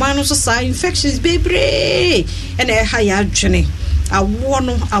ma we man no so sa infections bebre ena ɛha ya adwene awo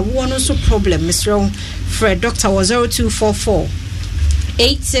no so problem Mr. Fred Doctor was 0244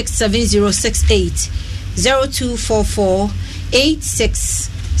 867068 0244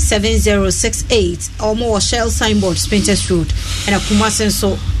 867068 omo Shell Signboard Sprinters Road and Kumasi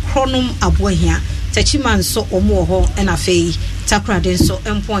so chronom abohia Tachiman so omo ho na fei Takrade so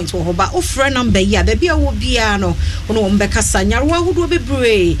Endpoint wo ho ba ofre number ya ba bia wo bia no ono mbeka sanyarwa hudo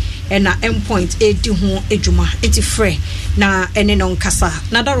bebre na Endpoint edi ho edwuma eti frɛ na ene no nkasa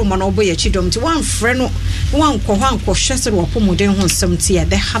na daroma no obo ye chidom ti wan frɛ no wan kɔ ho ankɔ hwese wo pomoden ho nsɛm ti ya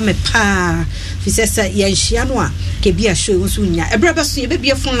be ha me pa fi sɛ ye nhia no a ke bia show nso nya ebrebe so ye be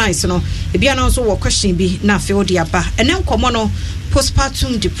bia phone lines no e bia na so wo question bi na afɛ odi aba ene nkomo no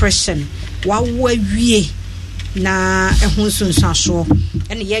postpartum depression wawie na ehun sunsaso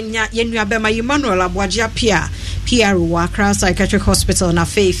ene yenua bema Emmanuel Aboagye PR wa Accra Psychiatric Hospital na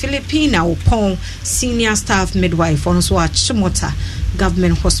Filipina Opon senior staff midwife on so Chimota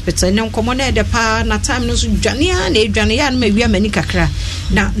Government Hospital ne nkomo na de pa na time no so dwane ya na edwane ya na mawia mani kakra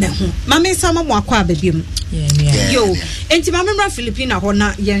na ho mame sama mo akwa ababiem yo enti mame mra Filipina ho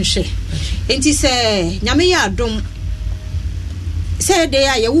na yenhwe enti se nyame ya adom say they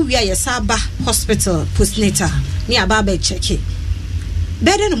are you we are Saba Hospital postnatal ni ababa check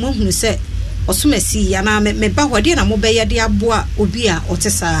better no mo hunu say osumasi ya na me ba hode na mo be ye de aboa obi a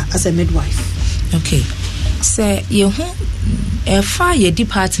otesa as a midwife. Okay, say you fire your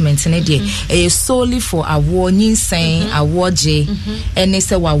department in a day solely for award saying award J and they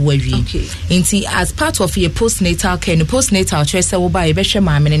say what worry into as part of your postnatal care no postnatal choice will buy a beshe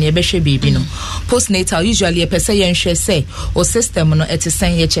mammy and a beshe baby no postnatal usually a person say or system no at a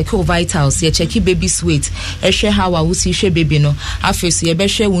saying you check your vitals you check your baby's weight a share how I will see she baby no after you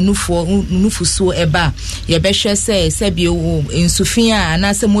beshe unufu so eba you beshe say sebio in Sufia and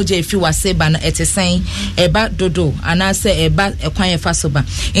I say moja if you was seba at a saying eba dodo and I say eba ekwan fasoba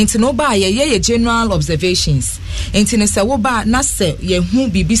enti no ba ye general observations enti ne se wo ba na se ye hu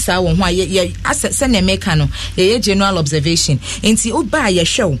bibisa wo ho ye se na meka no ye general observation enti o ba ye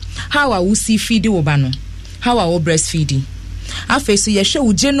hwe how are we see feed wo ba no how are we breastfeeding afa so ye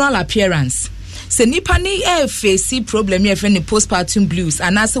hwe general appearance se nipa ni face problem ye friend postpartum blues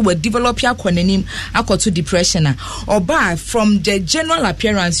and as we develop your konanim akoto depression or ba from the general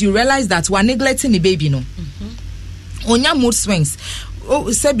appearance you realize that we are neglecting the baby no onya mood swings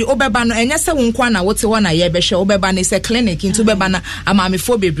sebi obeba no enya se wonkwa na wote ho na ye behwe obeba ne se clinic into obeba na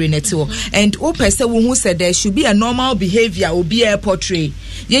amamefo bebre neti ho and o pese wo hu say there should be a normal behavior obi a portray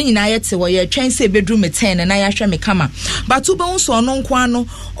ye nyina ye te wo ye twen se bedroom 10 na ya hwe me kama but ube hu so no nkwa no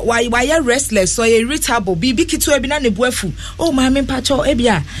why restless so irritable bibi kitu ebi na ne buafu oh ma me mpacho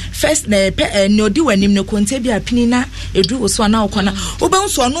ebia first na ne odi wanim ne konte bia pinina edu so na okona ube hu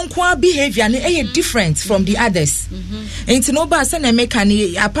so no nkwa behavior ne different from the others enti no ba se na make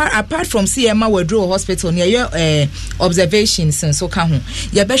can apart from CMA Wardrobe Hospital near observations and so can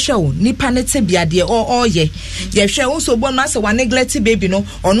ya be show nipa ne te bia de or ye hwe also born master one neglect baby no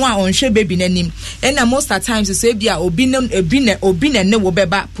or no on hwe baby nanim and most of times so bia obi ne wo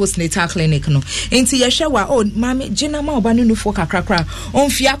beba postnatal clinic no enti ya hwe wa oh mama gina ma oba no fo kakrakra on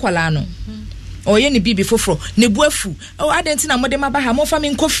fi akwala no oye ni bibi foforo ne buafu oh adenti na modem aba ha mo fa me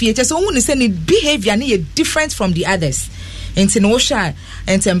nkofie che so hu ne say ne behavior ne different from the others enti no sha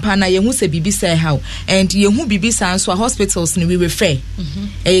entempa na yehu se bibi say how and yehu bibi san so hospitals ni we refer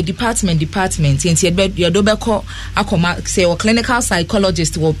a department enti ye do be call akoma say or clinical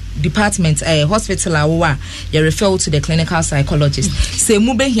psychologist or department hospital awa ye refer to the clinical psychologist say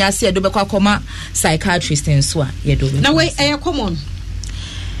mu be hia say ye do be call akoma psychiatrist enso a ye do na we common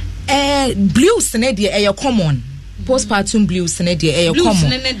blues ne de common postpartum blues ne de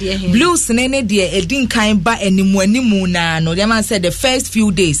common blues ne de edin kan ba animu na no the man said the first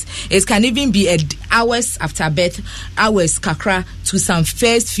few days it can even be hours after birth, hours kakra to some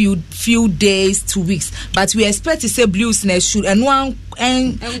first few days to weeks, but we expect to say bluesness should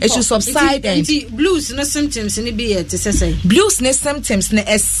it should subside and blues no symptoms ni be to say bluesness symptoms na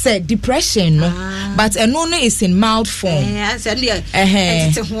depression no but no is in mild form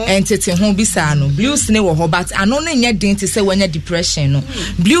entity ho bisa no blues ne wo ho but ano no nya den to say when depression no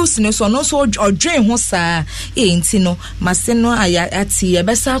blues ne so no so odwen ho saa enti no mase no ati e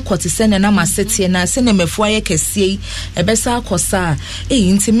besa kwoti se na masete na se na mefo aye kese e besa akosa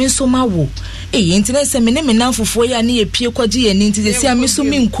enti me so mawo enti na se me ne namfofo ya na ye pie kwaji ye ni enti se amiso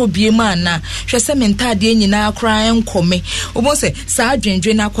mi nkobie ma na hwe se mentade nyina akra enkome obo se saa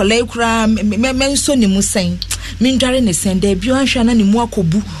dwendwe na akola kura menso ni musen mindware ne sende bi anhwa na ni mu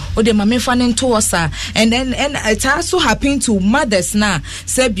akobu o de mamefa ne nto osa and it also happened to mothers na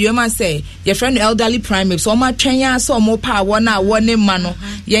say bioma say your friend elderly primates so ma twenya so mo pa wona wone ma no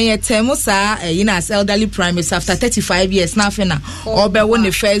yen temo sa as elderly primates after 35 years na fe na obe won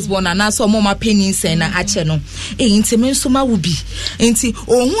the first born na so mo ma penin sen na ache no ntimi nso ma wo bi nti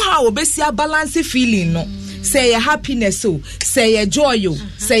ohun ha obesia balance feeling no say happiness so say joy yo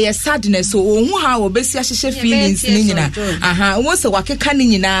say sadness so ohun ha obesia hye feelings ni nyina won se wakeka ni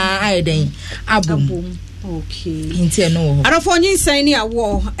nyina ayeden abom okay inte no arafo nyin san ni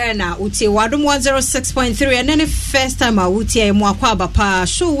awo na utie wadom 106.3 and then first time utie mu akwa abapa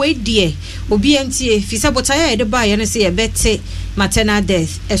show we die obi entie fisa botaya de ba ye ne se ye bete maternal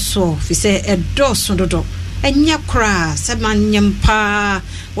death eso fisa edoso dodo enya kra se manyempa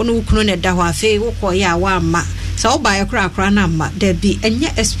wono wukuno ne da ho afi wokọ ya wa ma sa oba ya kra na ma da bi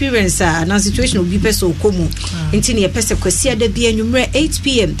enya experience na situation obi pese okomu enti ne pese kwasi da bi anwumre 8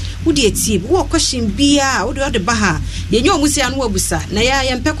 pm wodi etie wo question bia wodi ode ba ha ye nyo musia no wabusa na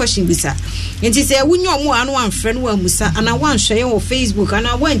ya mpe question bisa enti se wunyo mu anu amfre no wamusa ana wanhwe ye wo Facebook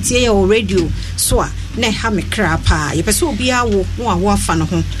ana wantie ye wo radio so a na ha me kra pa ye pese obi awo wo awo afa no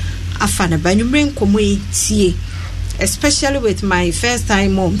ho afana banyumre nkomoi tie especially with my first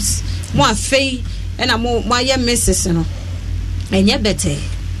time moms mo afei and mo ya misses no enya bete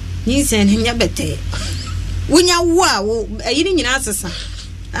nyinsen enya bete wunya wo ayini nyina asesa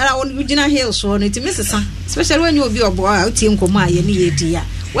ara won gina hill so no ti misesa especially when you obi obo a tie nkomo aye ne yedi ya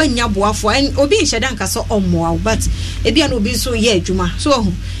wanya boafo obi nhyedan ka so omo but ebia no obi so ye adwuma so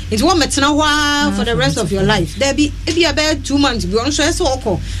it won't metena ho for the rest of your life there be ebia be 2 months bi on so e so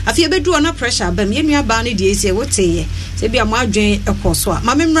okọ afi ebedu na pressure bam ye nua ba ne de ese wote ye se bia mo adwen ekọ so a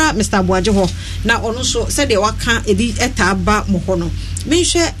mamemra Mr. Boaje ho na ono so se de waka ebi eta ba mo ho no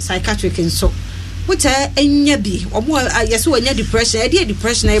menhwe psychiatric nso wuta enya bi omo yeso enya depression e dey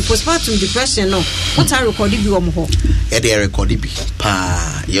depression e postpartum depression no what I record bi omo ho e dey record bi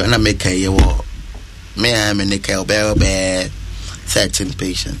pa you na make ye wo me am in the be 13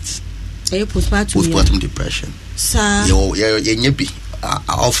 patients postpartum depression sa yo enya bi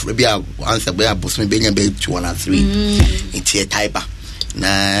off bi answer be abosome be nya be 2 or 3 into type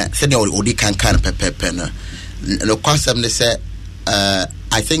na say the odi kan pepe no kwasem ne say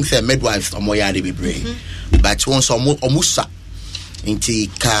I think the midwives omoyade be brave but once omusa inti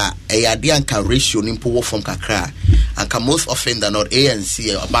ka eyade anka ratio nimpo wo from kakra anka most often than not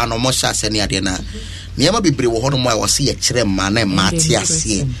ANC ba no mo sha se ne ade na niema bebre wo hono mo I was see kire ma na mate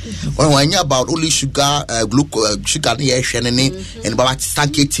ase when about only sugar glucose sugar na ye hwe ne and baba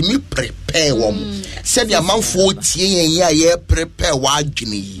sanketi mi prepare wo se dia manfo tie ye prepare wa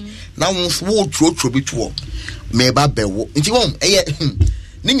adwene yi na wo trotro bitwo me ba bewo nti won eye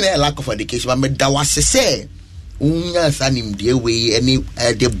ningina lack of education but me da wase se unya sanim de we any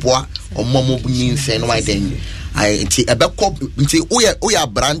de boa omomo bunyin se no widen nti ebekọ nti oya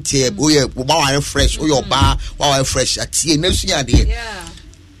brante oya wa fresh oya ba wa fresh atie na sua de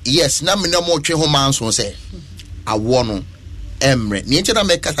yes na me na mo twe ho man so say awo no emre ni nti na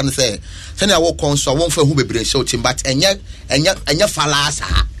make kasa ne say na awo konso won fa hu bebre show team but enya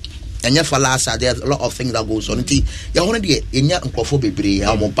falasa there's a lot of things that goes on nti ya hono de enya nkofo bebre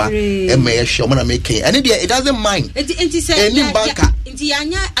amoba emre show na make and it doesn't mind nti say any banker nti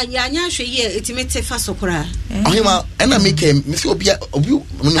anya hwe ye etimete fa sokora ahima ena make me say obi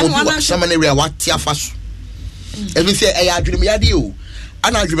shaman area watia fa so every say e adwene me yade o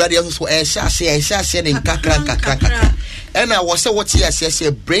ana adwene yade so e hye ne kakra ena wo se what say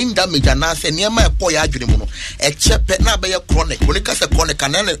brain damage and say niam e boy adwene mu no e chepe na be chronic when ka say chronic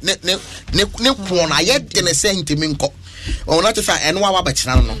na ne ko na ye de ne say ntimi nko o na te say eno wa ba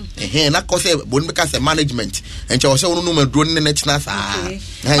kira no na ko say bonu be ka say management enche wo say wo no maduro ne na kina sa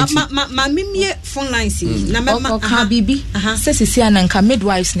ma mimie phone lines na ma ka bibi say sisi ananka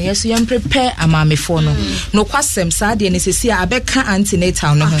midwives ne yeso yem prepare amamefo no kwasem sa de ne sisi abeka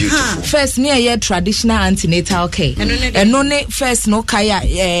antenatal no first ne ye traditional antenatal care eno ne first no kaya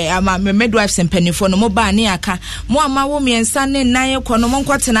ama midwives empanifo no mo ba ne aka mo ama wo miensa ne nan ekọ no mo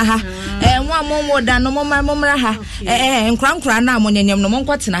nkwatena ha mo ammo da no mo mra ha nkran na amonyanyam no mo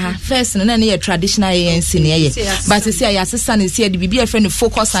nkwatena ha first ne ye traditional ANC ne ye but see ya asesa ne see de bibia friend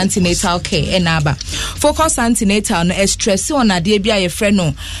focus antenatal care enaba focus antenatal no stress on ade bia ye friend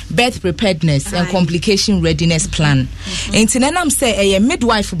no birth preparedness and complication readiness plan entinenam say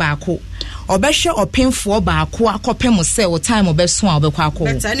midwife baako obehwe opemfo baako akopem se o time obeso a obekwa akọ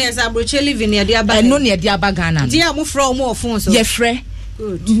better na esa broche living ya dia ba eno na dia ba Ghana dia amofra o mo ofun so ye frɛ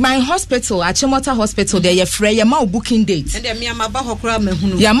my hospital Achimota Hospital there ye frɛ ye ma booking date and me am ba hokora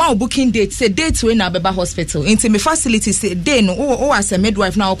mahunu ye ma booking date say date we na beba hospital into me facility say day no o as a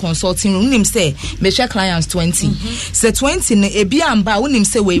midwife now consulting room nim say me share clients 20 say 20 no ebi amba unim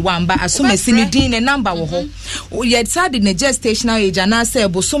say we wamba asomasi ni din ne number wo ho ye tade ne gestational age ana say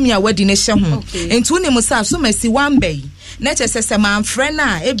bosom ya wadi ne hye ho enti unim say asomasi wamba na chese man friend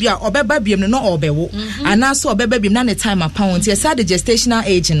na ebia obeba biem no obewo ana so obeba biem na ne time appoint ye say the gestational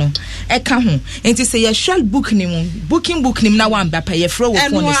age no eka ho enti say ye shall book nim booking na wamba pa ye frɛ wo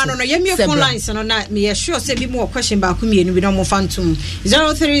phone no ye me phone lines no na me ye sure say bi mo question ba ko mienu bi no mo fantum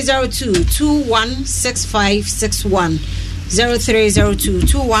 0302 216561 0302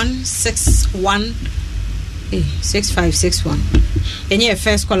 2161 6561 enye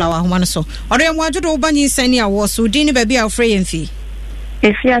first call our homa no so ore mo ajodo banyi sani awo so din ba bia ofre yemfi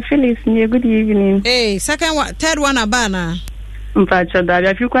Efia Phyllis ni good evening second one third one abana mpacho da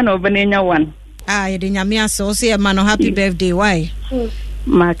ya fikwa na obenenya one ye nyame aso so ye man happy birthday why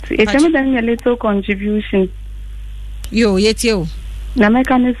mat etemi dan ya little contribution yo yetio na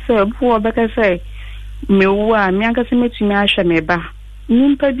meka ne se bu obeka se mewu a me anka se metumi ahwe me ba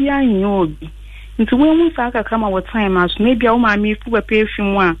nimpa bi anyo obi nti wenwu sa aka kama wo time as maybe a wo ma me fu be pefi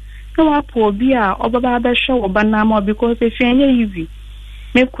mu a na wa po obi a obaba ba hwe wo ba na ma because if enye easy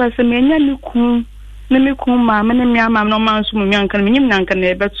me kwase me nya ni ku na me ku ma me na me ama no man so mu anka me nyim na anka na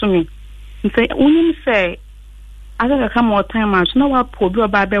ebeto me nti unim say aka kama wo time as na wa po obi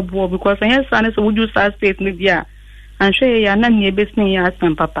oba be bo because enye sa ne so would you start state me bia and show ya na ne ebesni ya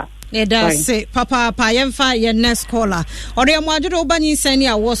san papa that's it papa yemfa ye next caller ore mo ajodo banyi sani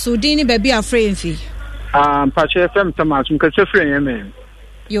awo so din ni baby afre mfi mpacho FM Thomas mkase frɛ yeme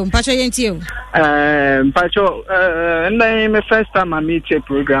yo mpacho yentie mpacho nna me first time I meet a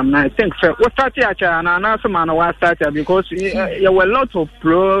program na I think what start ya na so man wa start because there were a lot of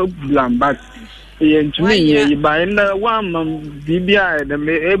problem but yentumi ye ba na one bibia de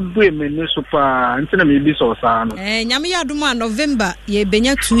me ebu me ni super ntina me bi so sa no nyame ya duma November ye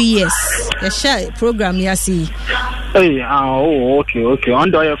benya 2 years ye share program ya si okay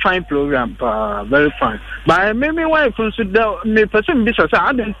under your fine program very fine but me wife so me person bi so say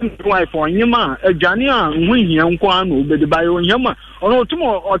I don't think wife on yima adwane a hu hia nko an obedi ba yo yima ono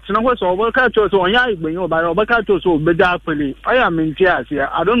tumo otena ho so obeka to so onya igbenyo ba obeka to so obedi apele aya menti ase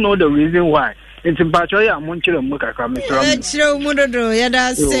I don't know the reason why it's about ya monchire mu kakra me tram chire mu dodo ya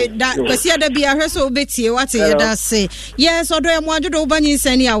da say da kwasi ada bia hwe so obetie what ya da say yes odo ya mu ajodo banyi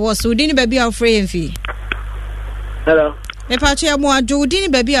sani awo so din ba bia ofre yemfi hello me pa che mu ajodo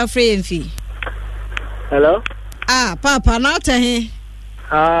din ba bia ofre yemfi hello papa na ta he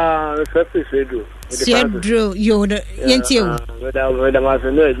first Cedro yo yentie o da ma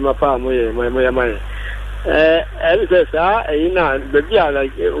se no e ma pa mo ye na baby ala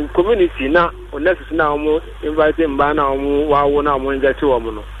community na onesis na omo invite mba na omo wawo na omo njati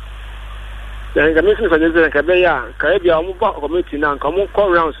omo no then ga me se faje ka be ya ka e bia omo ba community na nka omo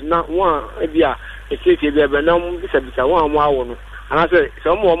call rounds na one e bia If you have a number, bisa one more. And I say,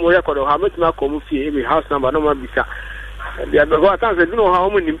 some more record of how much my community every house number, no more bisa. The other times I don't know how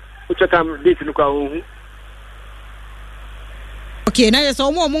many which time this look out. Okay, now there's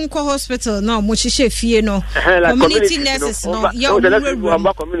all more Munko Hospital now, Mushishe Fie no community nurses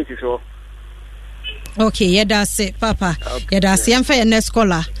no, community so. Okay, yeah, that's it, Papa. Yeah, that's the unfair nurse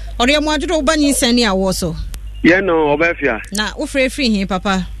scholar. Or your module bunny sending a also. Yeah, no, Obafia. Now, free here,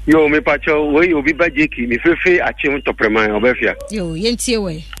 Papa. Yo, me pacho, where you be by Jiki, me free a chim to prema, Obafia. Yo, yenty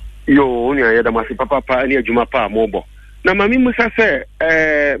away. Yo, only I had a massive papa near Jumapa mobile. Now, Mammy Musa say,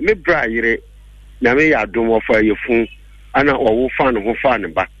 me bra, Name, I don't offer your phone, and I will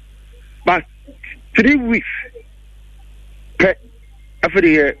find back. But 3 weeks, after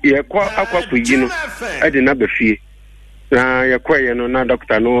the year, aqua, you know, I did not be fee. Now, you're quiet, no,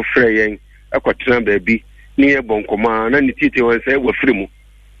 doctor, no, fraying, a quatrain baby. Near Boncoma, and the teacher was say, we're free.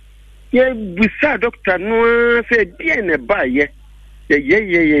 Yeah, we saw Doctor No said, dear, buy ye.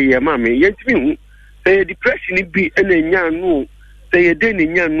 Yeah, mammy, yet me. Say, depression it be any young no. Say, a day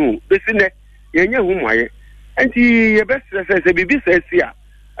in young no. Listen, young whom I and the best says, a baby says, yeah.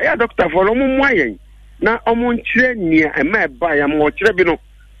 I had Doctor for a moment. Why? Now, I'm on train near a mad buy a more trebino.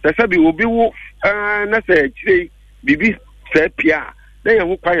 The Sabi will be wolf, and I say, Bibi said, Pia. They are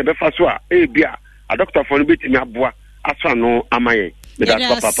who cry a befaswa, a beer. A doctor for bit in Abua, Asano, Amaye.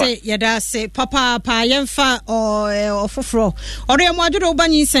 Yada say, Papa, Yemfa or Fufro. Or your mother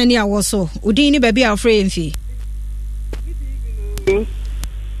Obani Sania also. Udini baby are free and fee.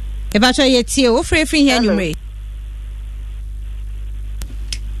 If I try yet, you free anyway.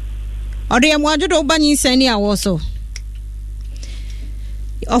 Or your mother Obani Sania also.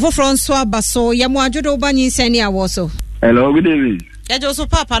 Of Francois Basso, Yamwaju Obani Sania also. Hello, good evening. That's also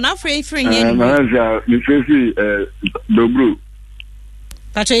Papa, not free here. Dobru.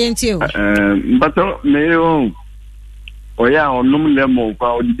 Patrick, but me own. Oh, yeah, on no lemon,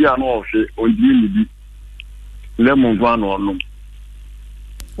 or the piano, or the lemon one or no.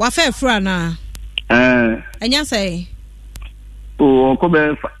 What fair frana? And you say, oh,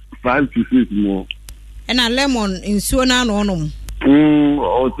 come 5 to 6 more. And a lemon in Suana or no.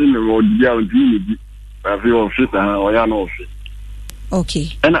 Oh, thing or the I feel shit, or ya know.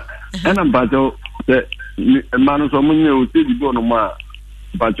 Okay. And I'm battle the man of someone who said you go no more,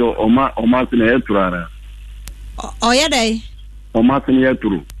 but your Martin Etrana. Oh, yeah, day. Or Martin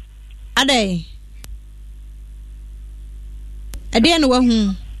Etru. A day. A day and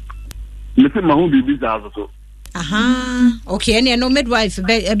one. Mr. Mahoney be bizarre. Aha. Okay, and no midwife,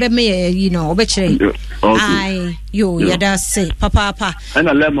 me, you know, betray. I, you, yeah, that's say, Papa. And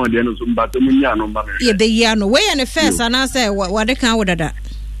a lemon, but no money. Yeah, the year way and the first, and I say, what they can with that.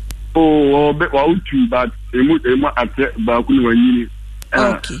 Oh, but but at Bakuni.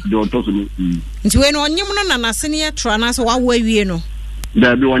 Okay. Don't talk to me. It's when on you and a senior tranas, what way you know.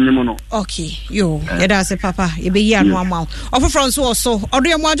 There be one you. Okay, you, yeah, that's a Papa, you be here no amount. Offer from so, or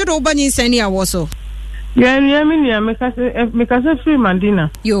your mother Obani Senia also. Yeah, make us free Mandina.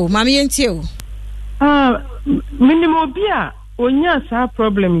 Yo, Mammy and you. Minimo beer, when yes, our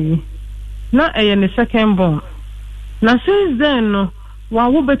problem. Not a second bomb. Now, since then,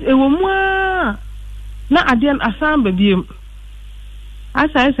 one but a woman. Not a damn assembly. As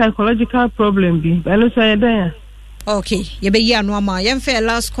a psychological problem be, I know say there. Okay, you be ya no ma yem fair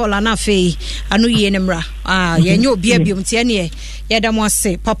last call na fe anu ye nemra ye nyo bia biom tie ne ye da mo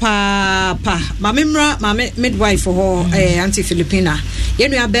ase papa mamemra mame midwife ho anti Filipina ye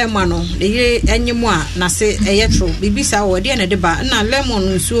nua be ma no ye enyim a na se eye tro bibisa wo de na de ba na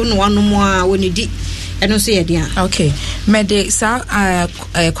lemon nsuo no wanu mo a woni di eno so ye dia. Okay, me de sa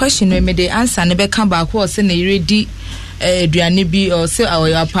question me de answer ne be kan ba ko se na ready aduane bi or say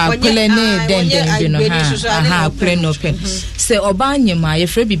our pa pele ne den no ha plan open say oba nyema ye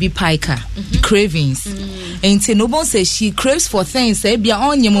frɛ bibi paika cravings enti no bon say she craves for things say bia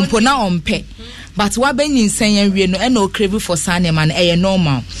onyem mpo na ompe but wa be nyinsen yan wie no e no crave for sanema na e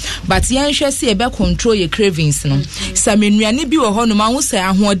normal but yan hwɛ say e be control your cravings no sa menuane bi wɔ hɔ no ma wo say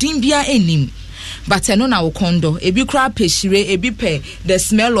ahoɔden bia enim but no na wo kondo ebi kra pehire ebi pe the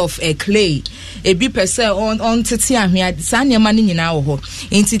smell of a clay ebi pe say on tete ahwea sanema ne nyina wo hɔ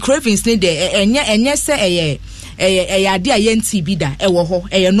enti cravings ne de enye say eye ade a yenti bi da ewo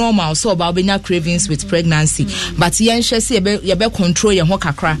ho normal so ba obenya cravings with pregnancy but yen hwe se ye be control ye ho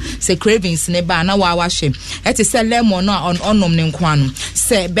kakra say cravings ne ba na wa hwe eti say lemon no onom ne nko anu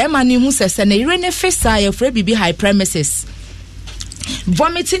say be ma ne hu se na ire ne fesa ye fra bibi hyperemesis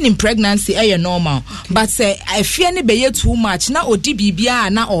vomiting in pregnancy normal but say I fear ne be too much na odi bibia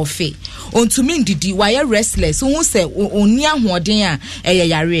na ofe ontumi ndidi why restless who say oni ahoden a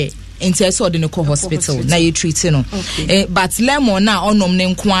yare enti eso de no ko hospital na ye treat no but lemon na onom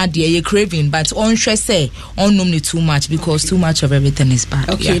ne nko ade ye craving but onhwe say onom ne too much because too much of everything is bad.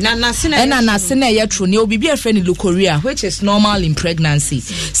 Okay, na se na ye true ne obi be a friend in leukorrhea which is normal in pregnancy.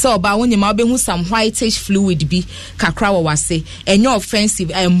 So ba won ma be hu some whitish fluid bi kakra wa wase enye offensive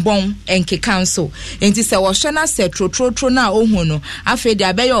embon enke cancel enti se wo hwe na se tro na ohun no afa de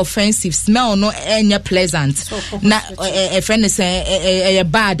abe offensive smell no enye pleasant na a friend say a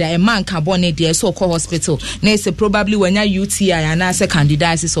bad a man carbon there so call hospital na say probably when ya UTI and say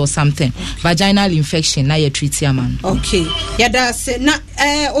candidiasis or something vaginal infection na you treat your man. Okay, yeah, that's na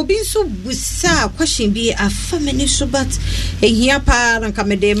obi so busa question be a family so but here pa na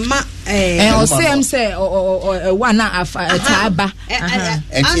kamede ma o say one na taba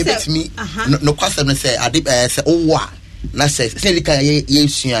and give me no question say ade say owa na say ka ye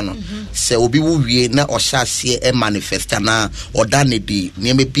sua no say obi wo wie na o sha ase e manifest na oda ne di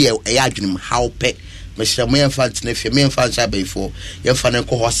ne me bi e ya adwenem how pe Mr. Moyamfant ne fe Moyamfant sha before ye fa na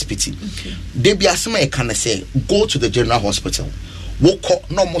ko hospital de bi asema e kan say go to the general hospital woko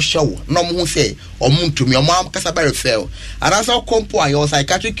no mo show no mo say omuntumi o mo kasa ba refer anasa kompo ayo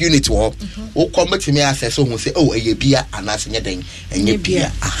psychiatric unit wo woko metimi access ho say oh eye bia anasa nye den enye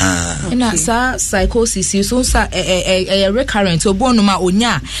bia na sa psychosis so sa recurrent obonu ma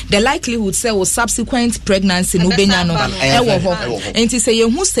onya the likelihood say o subsequent pregnancy no benya no e wo ho enti say ye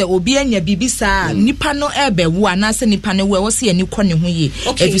hu say obi anya bibisa nipa no ebe wo anasa nipa ne wo say ani kɔ ne ho ye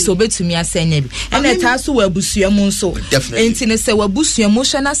ebi so betumi asenya bi ena ta so wa busua mu nso enti ne say busu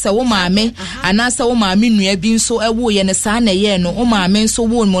emotional se wo maame anasa wo maame nua bi nso ewo ye ne sa na ye no wo maame nso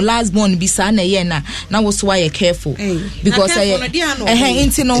wo mo last born bi sa na ye na wo so why careful because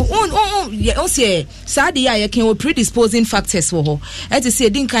enti no on say sa de ya can we predisposing factors wo ho et say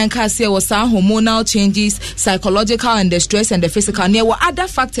din kan ka say wo sa hormonal changes psychological and the stress and the physical ne wo other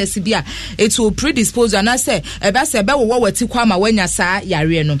factors bi a it will predispose and say e be wo wati kwa ma wanya sa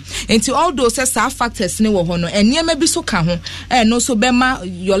yare no enti all those sa factors ne wo ho no enema bi so ka ho no so bema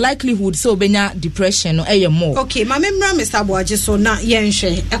your likelihood so benya depression no more. Okay, my memory Mr. Boaji so na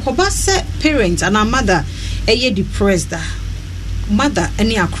yenhwe ekoba se parent and a mother depressed mother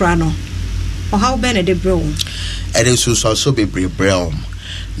any akra no or how bene de bro it is also be brown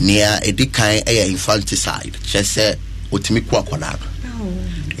near edikan infanticide just say otimi kwa kwala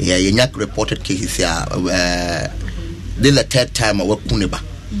yeah yenyak reported cases ya the third time wakuneba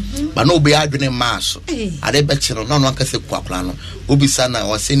but no be adwene mass ade be chiro no anka se kwakla no obi sana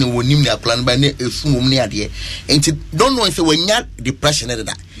o se ni wonim ni akla no ba ne efum ni ade enti don't know if wanya depression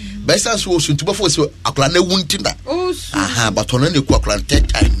da besa so suntuba fo se akla na wunti da but ono ne kwakla third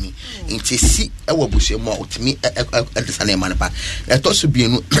time ni enti si e wabusu mu otimi e sana e manpa e to so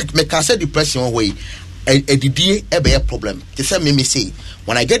bienu me ka say depression way edidie e be a problem te say me say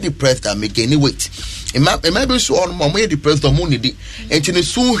when I get depressed I make gain weight it might be so on mom depressed or money di enti ne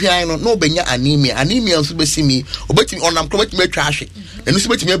so hwan no benya anemia so be see me obetimi onam krobet me trash enu so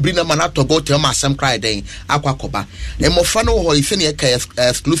betimi bring na man to go tell my some cry den akwakoba e mofa no ho ife ne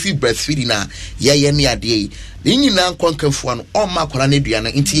exclusive breastfeeding na ye ne ade ni nyina nkonkanfo no o ma akwara na dua na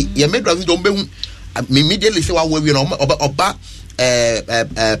enti ye medra so be hu immediately say wa we no oba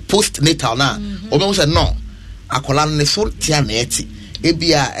postnatal na obe say no akola ne so tia na eti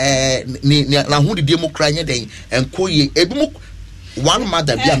ebia ni na hu de demokra nya den enkoye ebimu one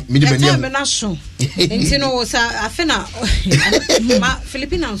mother bia me na so enti no sa afena ma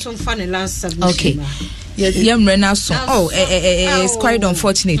Filipina so fa ne last submission. Okay. Yemrena so it's quite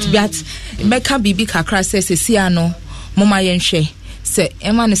unfortunate but meka bibi kakra say no mama yenhwe say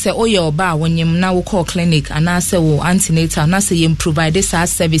emane say oye oba wonyem na wo call clinic ana say wo antenatal na say yem provide this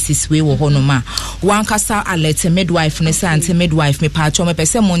services we wo hono ma wan kasa alert midwife ne say anti midwife me pa cho me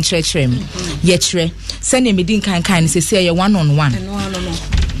pese mon chirechirem ye chire say ne medin kan say ye one on one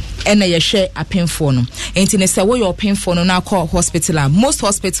ena ye hwe apemfo no enti ne se wo your apemfo no na call hospital most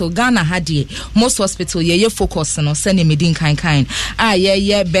hospital Ghana hadie most hospital ye focus no se ne medin kan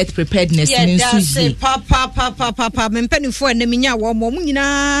ye birth preparedness ni nsuzi papa mempanifo ene minya wo mo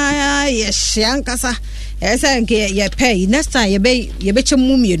nyina ye hye ankasa esa nke ye pay next time ye be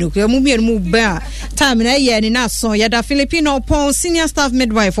chemumie no mu ba time na ye ni na so ye da Filipino Pon senior staff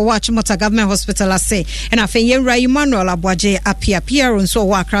midwife for Wachimota government hospital ase and afen ye Ra Emmanuel Abwaje apia so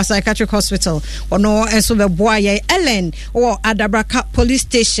wa Accra Psychiatric Hospital ono enso be boa ye Ellen or Adabraka police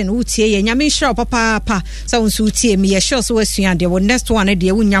station utie ye nyame hira papa so unso utie me ye sure so asua de next one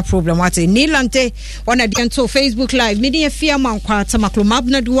de wunya problem what Nilante one de to Facebook live media fear man kwa tamaklo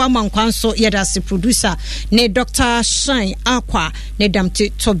mabna duwa man kwanso ye da se producer ne Dr. Shine Aqua ne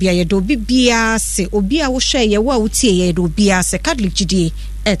damte Tobia Yedo Bibia se Obia wo hwe ye wo utie Yedo Bia se Catholic GD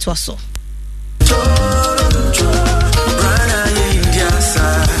etwaso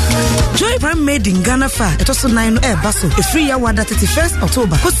Joy Prime made in Ghana Fair. It also 9 Basso. A free year wada 31st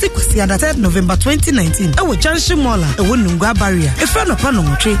October. Kosi ada 3rd November 2019. Ewo Junction Mola. Ewo Nungwa Barrier. A friend of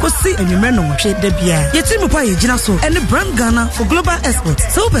Panongotre. Kosi and Yumenotre Debia. Yetimu pa yejina so. And the brand Ghana for global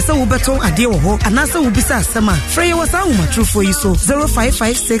exports. So pesa wubeto adewo ho. Anasa wubisa sema. Freya wasa uma true for you so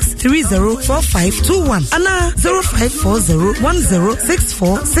 0556 304521. Ana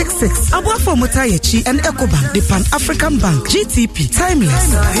 0540106466. Abua for Mutayechi and Ecobank. The Pan African Bank. GTP.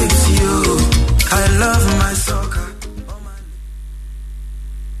 Timeless. I love my soccer.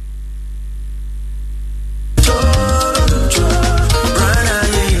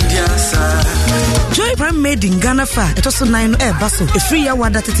 Joy Prime made in Ghana Fair. It also 9 Basso. A free year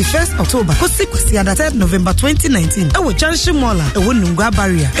wada 31st October. Kosi ada 3rd November 2019. Ewo Junction Mola. Ewo Nungwa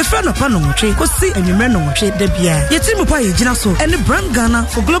Barrier. A friend of Panongotre. Kosi and Yumenotre Debia. Yetimu pa yejina so. And the brand Ghana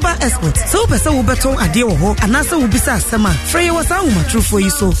for global exports. So pesa wubeto adewo ho. Anasa wubisa sema. Freya wasa uma true for you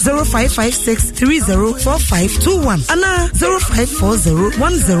so 0556 304521. Ana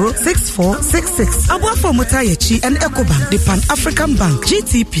 0540106466. Abua for Mutayechi and Ecobank. The Pan African Bank.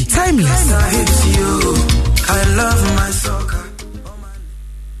 GTP. Timeless. I love my soccer.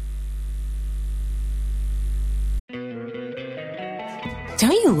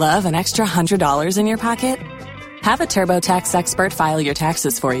 Don't you love an extra $100 in your pocket? Have a TurboTax expert file your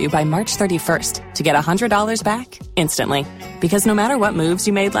taxes for you by March 31st to get $100 back instantly. Because no matter what moves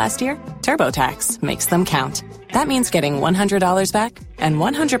you made last year, TurboTax makes them count. That means getting $100 back and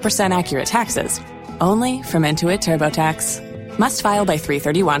 100% accurate taxes only from Intuit TurboTax. Must file by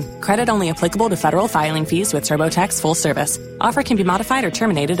 3/31. Credit only applicable to federal filing fees with TurboTax full service. Offer can be modified or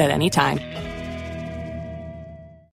terminated at any time.